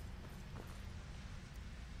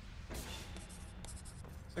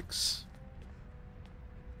 6.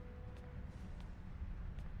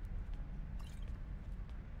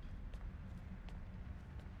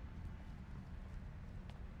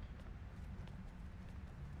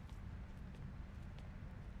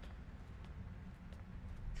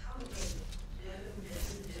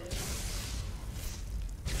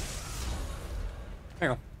 There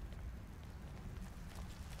you go.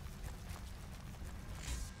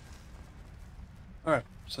 Alright,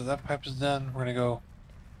 so that pipe is done. We're gonna go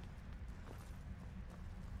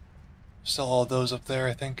sell all those up there,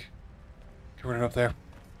 I think. Okay, we're gonna go up there.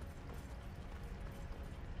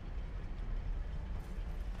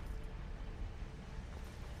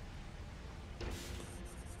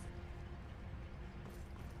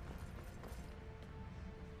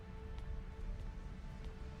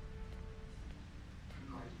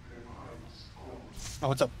 Oh,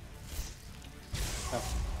 what's up? Oh.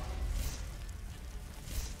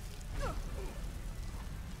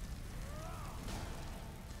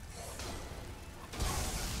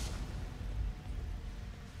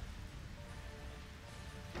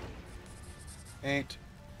 Eight.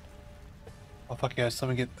 Oh fuck yes, let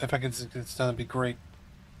me get, if I can get this done, that'd be great.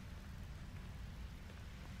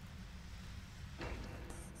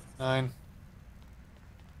 9.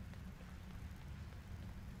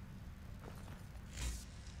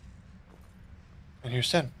 And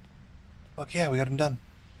here's 10. Fuck yeah, we got him done.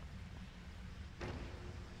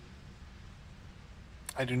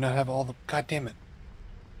 I do not have all the, god damn it.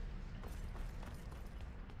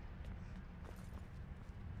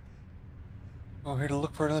 Oh, here to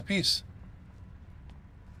look for another piece.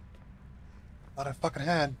 Thought I fucking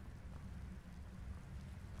had.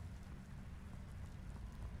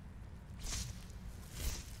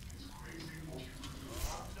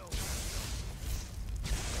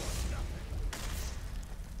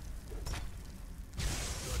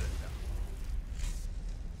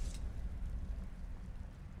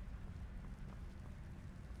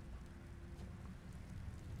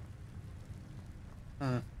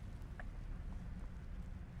 Hmm.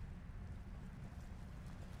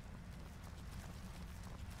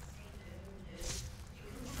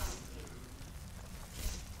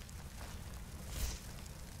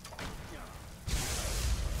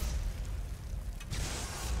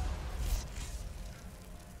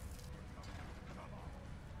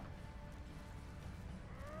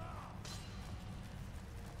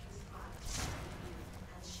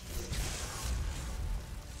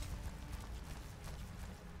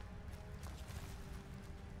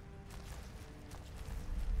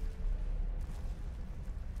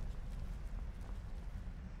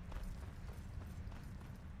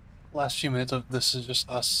 last few minutes of this is just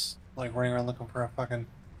us, like, running around looking for a fucking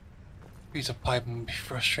piece of pipe and be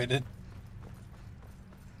frustrated.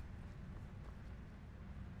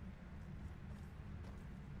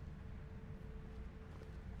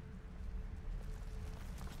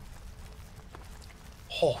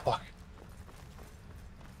 Oh, fuck.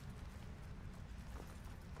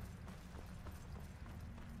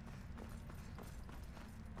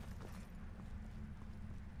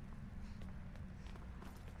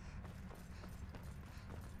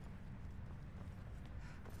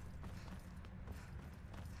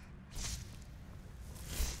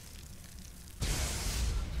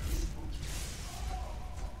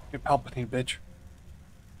 You Palpatine, bitch.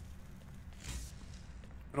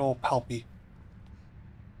 Good old Palpy.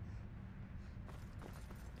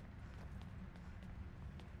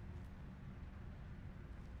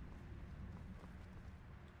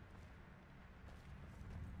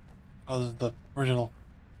 Oh, this is the original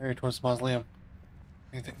area towards the mausoleum.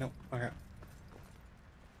 Anything? Nope. Okay.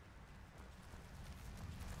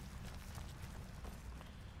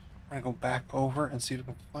 We're gonna go back over and see if we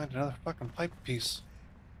can find another fucking pipe piece.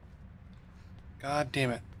 God damn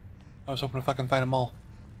it. I was hoping to fucking find them all.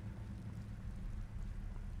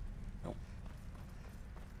 Nope.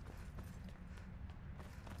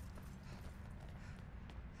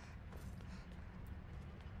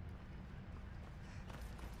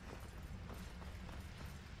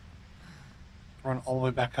 Run all the way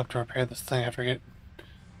back up to repair this thing after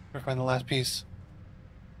I find the last piece.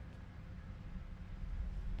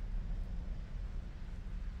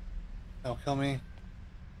 That'll kill me.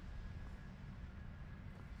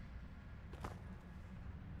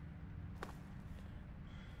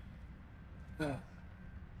 Ugh.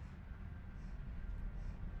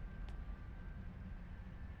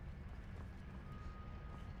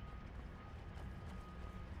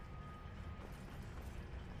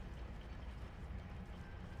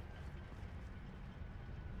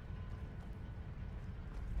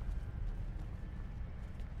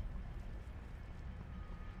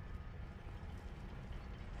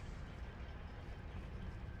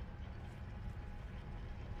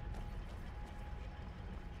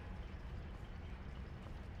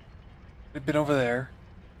 We've been over there,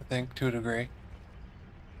 I think, to a degree.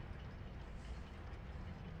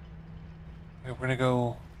 Okay, we're gonna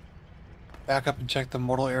go back up and check the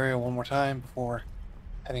mortal area one more time before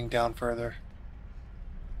heading down further.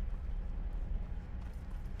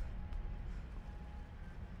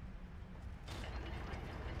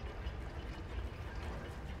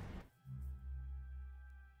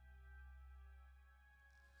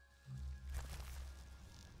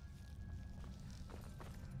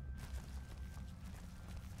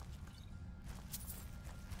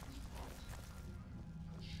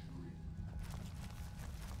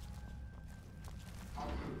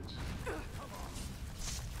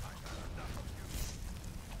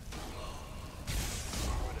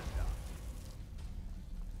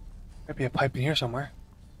 Might be a pipe in here somewhere.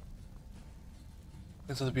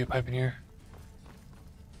 There's supposed to be a pipe in here.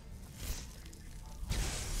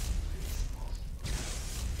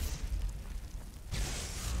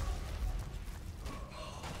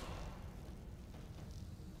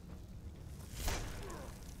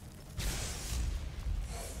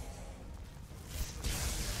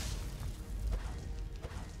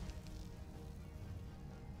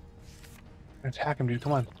 Attack him, dude.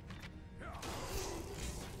 Come on.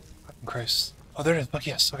 Fucking Christ. Oh, there it is. Fuck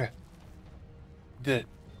yes. Okay. Did it.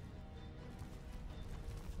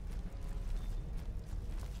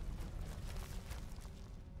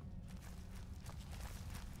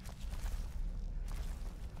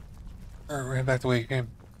 Alright, we're heading back the way you came.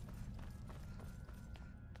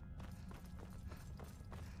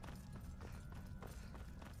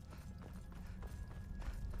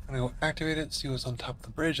 I'm gonna go activate it, see what's on top of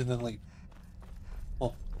the bridge, and then leave.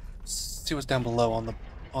 Well, see what's down below on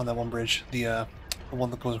that one bridge, the one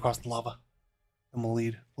that goes across the lava. And we'll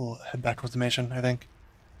lead. We'll head back towards the mansion, I think.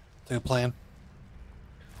 That's a good plan.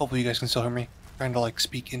 Hopefully you guys can still hear me. I'm trying to like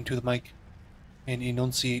speak into the mic and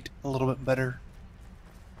enunciate a little bit better.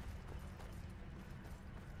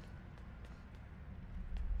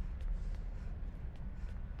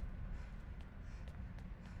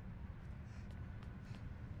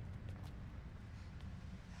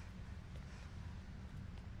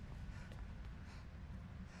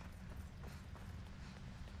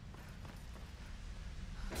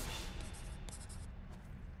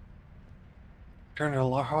 Turn to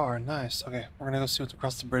Lahar, nice. Okay, we're gonna go see what's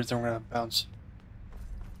across the bridge, then we're gonna bounce.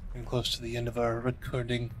 Getting close to the end of our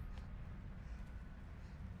recording.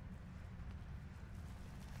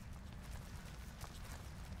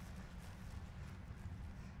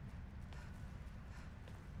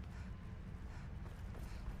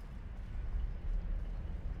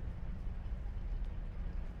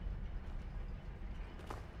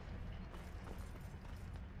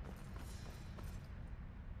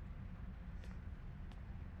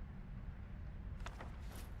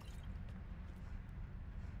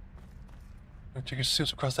 gonna take our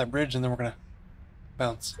suits across that bridge and then we're gonna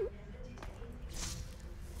bounce. I never did anything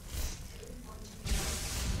I didn't want to be.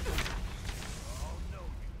 Oh, no,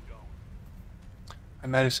 you don't. My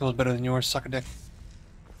magic skill is better than yours, suck a dick.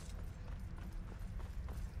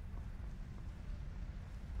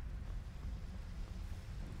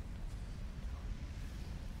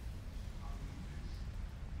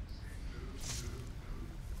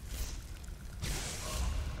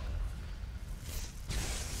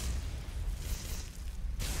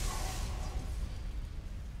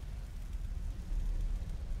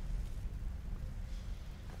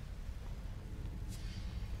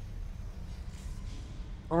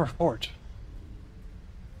 Dormer Forge.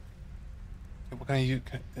 What can I use?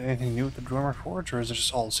 Anything new with the Dormer Forge, or is it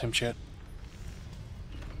just all the same shit?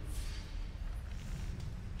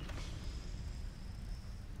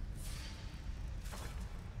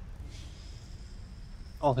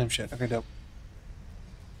 All the same shit. Okay, dope.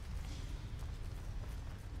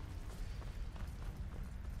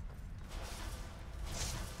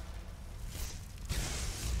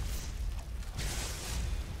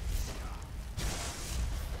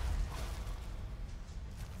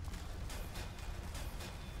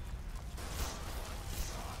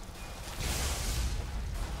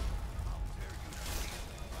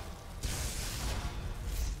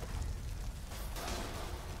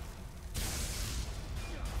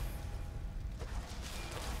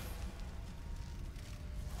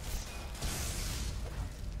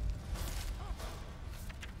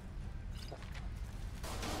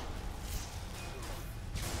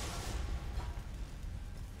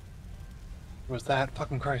 What was that?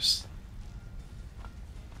 Fucking Christ.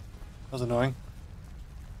 That was annoying.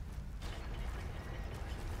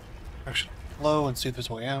 Actually, low and see if there's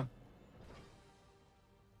a way out.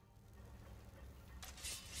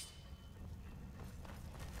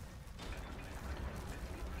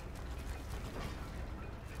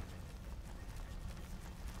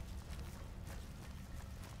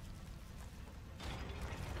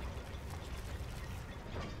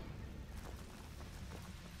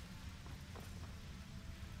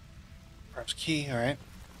 Perhaps key, alright.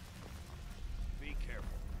 Be careful.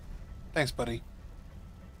 Thanks, buddy.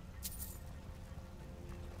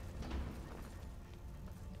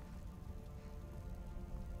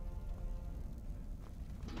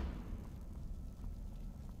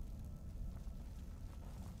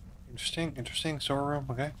 Interesting, interesting. Storeroom,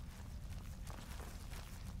 okay.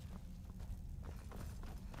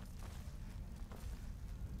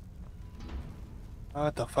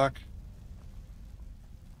 What the fuck?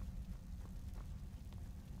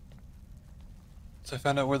 So I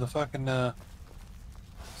found out where the fucking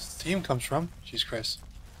steam comes from. Jesus Christ.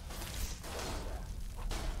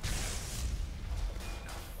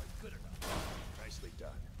 Not quite good enough. Nicely done.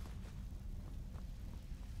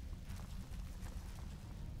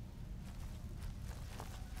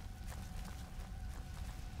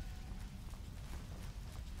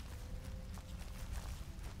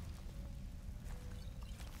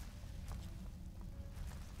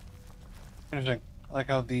 Interesting. I like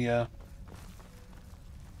how the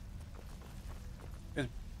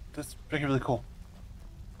that's really cool.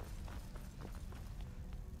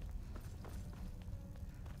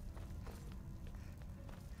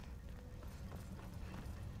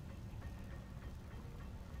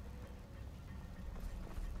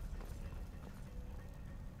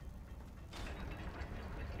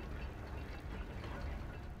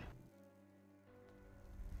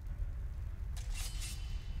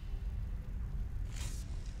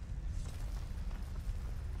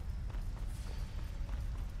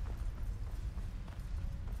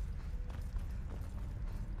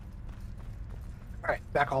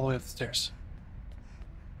 Alright, back all the way up the stairs.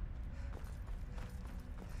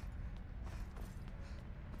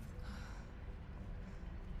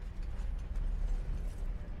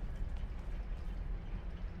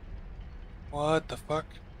 What the fuck?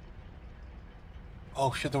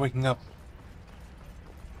 Oh shit, they're waking up.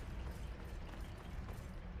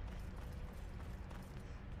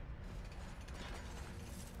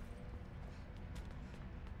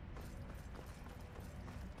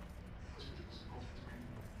 Messages not between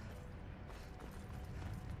them.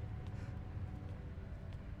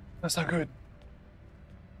 That's not good.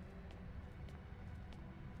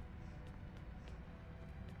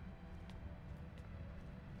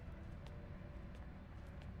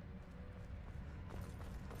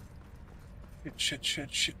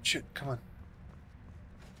 Shit. Come on.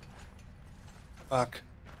 Fuck.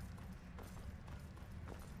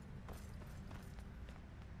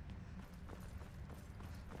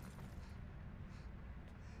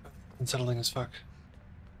 Unsettling as fuck.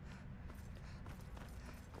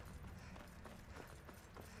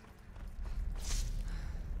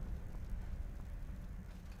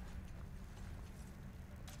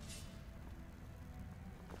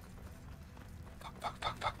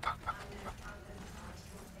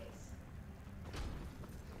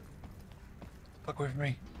 away from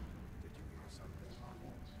me. Did you hear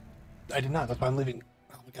something? I did not. That's why I'm leaving.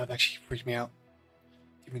 Oh my god, that actually freaked me out.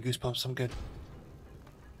 Give me goosebumps. I'm good.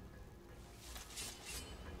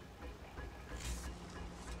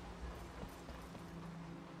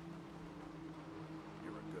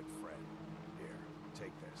 You're a good friend. Here,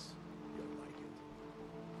 take this. You'll like it.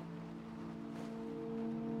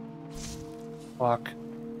 Fuck.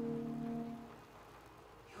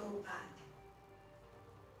 You're back.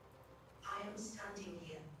 I am standing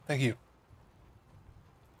here. Thank you.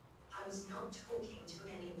 I was not talking to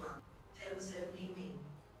anyone. There was only me.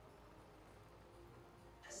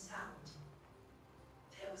 A sound.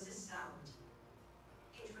 There was a sound.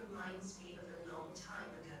 It reminds me of a long time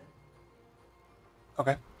ago.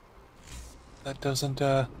 Okay. That doesn't,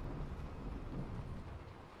 help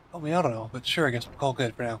me out at all, but sure, I guess we'll call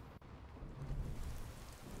good for now.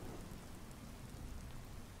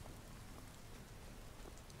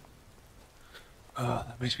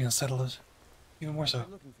 That makes me unsettled even more so.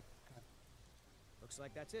 I'm looking for. Looks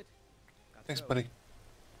like that's it. Got to Thanks, go. buddy.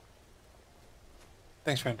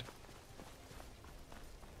 Thanks, friend.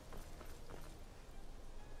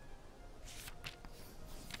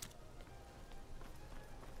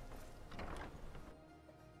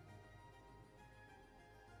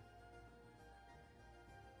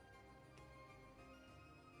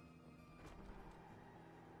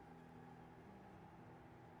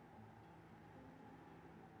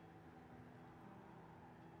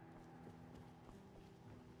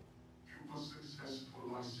 You were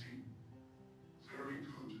successful, I see. Very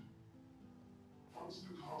good. Once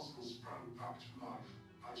the castle sprang back to life,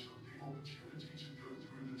 I took the opportunity to go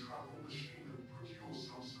through the travel machine and procure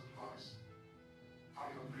some supplies. I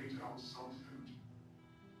have laid out some food.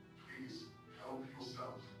 Please, help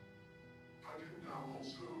yourself. I can now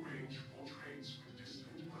also arrange for trades with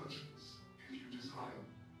distant merchants, if you desire.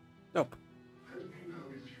 Nope. Let me know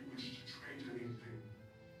if you wish to trade anything.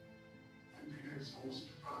 With the exhaust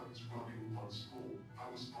fans running once more, I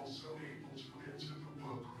was also able to enter the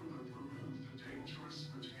workroom and remove the dangerous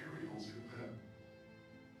materials in there.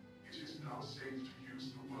 It is now safe to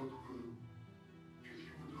use the workroom. If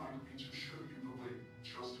you would like me to show you the way,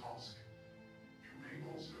 just ask. You may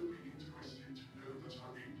also be interested to know that I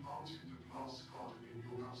replanted the glass garden in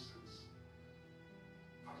your absence.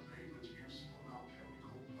 I favored useful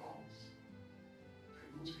alchemical plants. They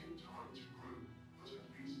will take time to grow, but at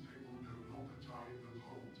least they will no longer die in the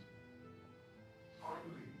cold.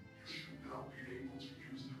 Finally, you should now be able to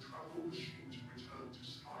use the travel machine to return to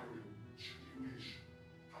Skyrim, should you wish.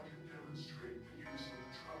 I can demonstrate the use of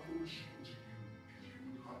the travel machine to you, if you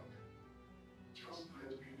would like. Just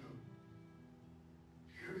let me know.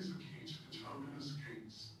 Here is a key to the terminus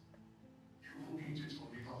gates. You will need it on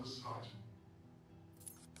the other side.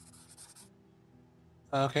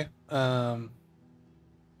 Okay. Very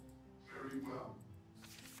well.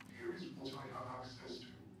 Here is what I have access to.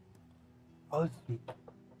 Oh,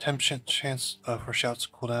 10% chance for shouts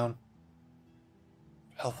to cool down.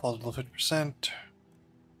 Health falls below 50%.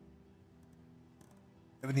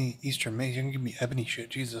 Ebony Eastern Maze. You can give me ebony shit.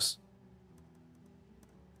 Jesus.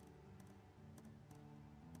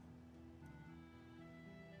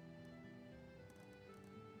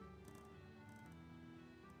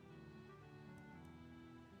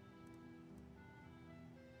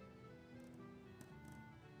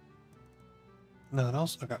 Nothing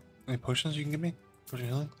else? Okay. Any potions you can give me? Potion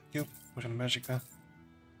of healing? Thank you. Potion of magic,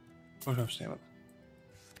 Potion of stamina.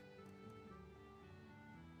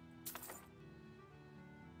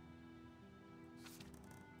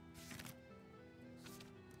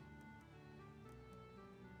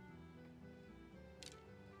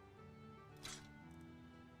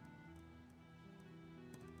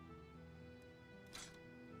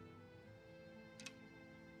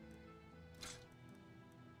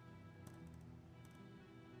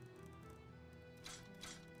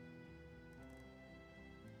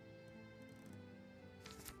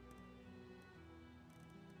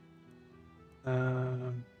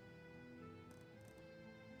 Um,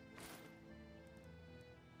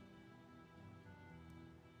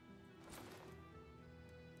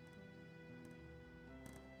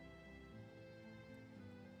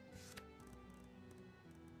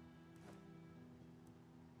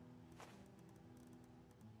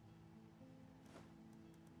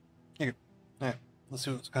 Here you go. Alright, let's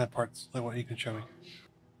see what kind of parts, like what you can show me.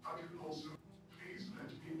 I can also, please let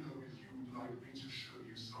me know if you would like me to show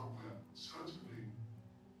you somewhere. Certainly.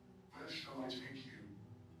 Where shall I take you?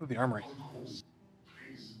 Ooh, the armory. Of course.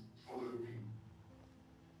 Please, follow me.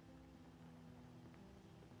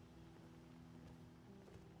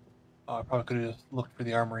 Oh, I probably could have just looked for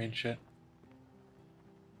the armory and shit.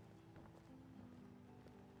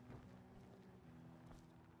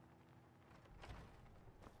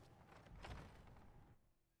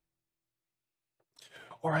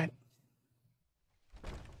 Alright.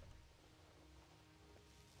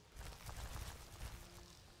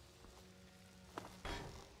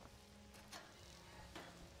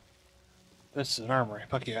 This is an armory.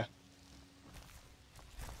 Fuck yeah.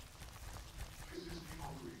 This is the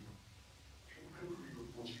armory. In memory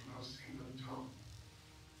of what you have seen and done.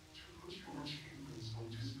 To put your achievements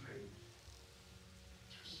on display.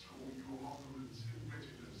 To store your armaments in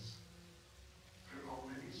readiness. There are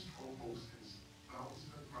many strong boxes,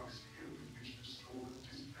 mounts and racks here with which to store and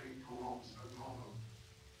display your arms and armor.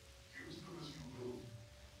 Use them as you will.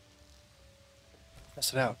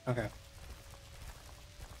 Test it out. Okay.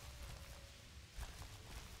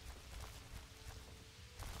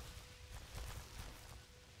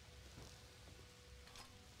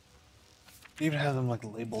 They even have them like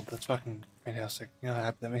labeled. That's fucking fantastic. You know how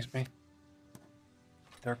happy that makes me?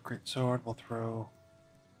 Dark Great Sword. We'll throw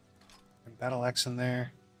a battle axe in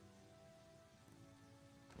there.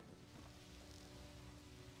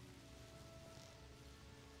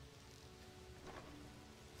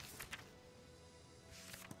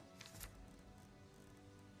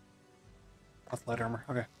 That's light armor.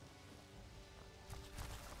 Okay.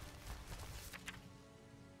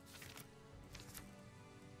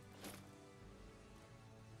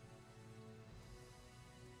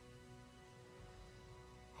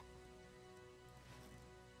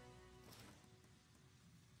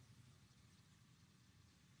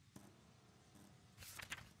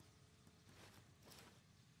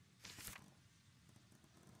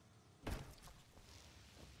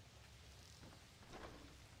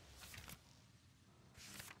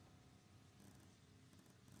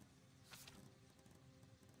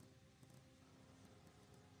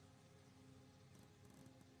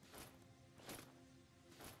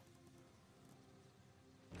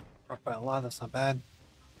 Rocked by a lot. That's not bad.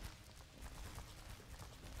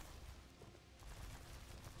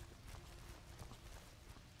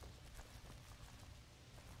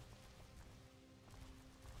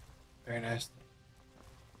 Very nice.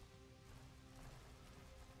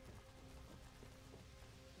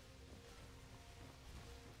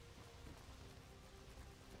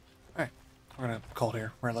 Alright, we're gonna call it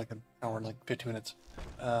here. We're at like an hour and like 15 minutes.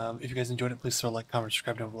 If you guys enjoyed it, please throw a like, comment,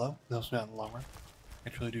 subscribe down below. It helps me out in the long run. I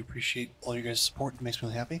truly do appreciate all you guys' support. It makes me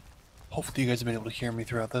really happy. Hopefully you guys have been able to hear me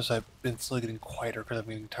throughout this. I've been slowly getting quieter because I'm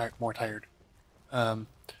getting more tired. I'll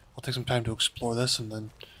take some time to explore this and then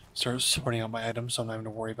start sorting out my items so I'm not having to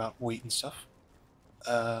worry about weight and stuff.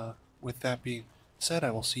 With that being said, I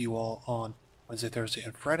will see you all on Wednesday, Thursday,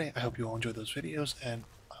 and Friday. I hope you all enjoyed those videos, and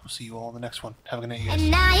I will see you all in the next one. Have a good night, you guys. And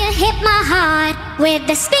now you hit my heart with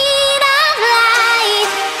the speed.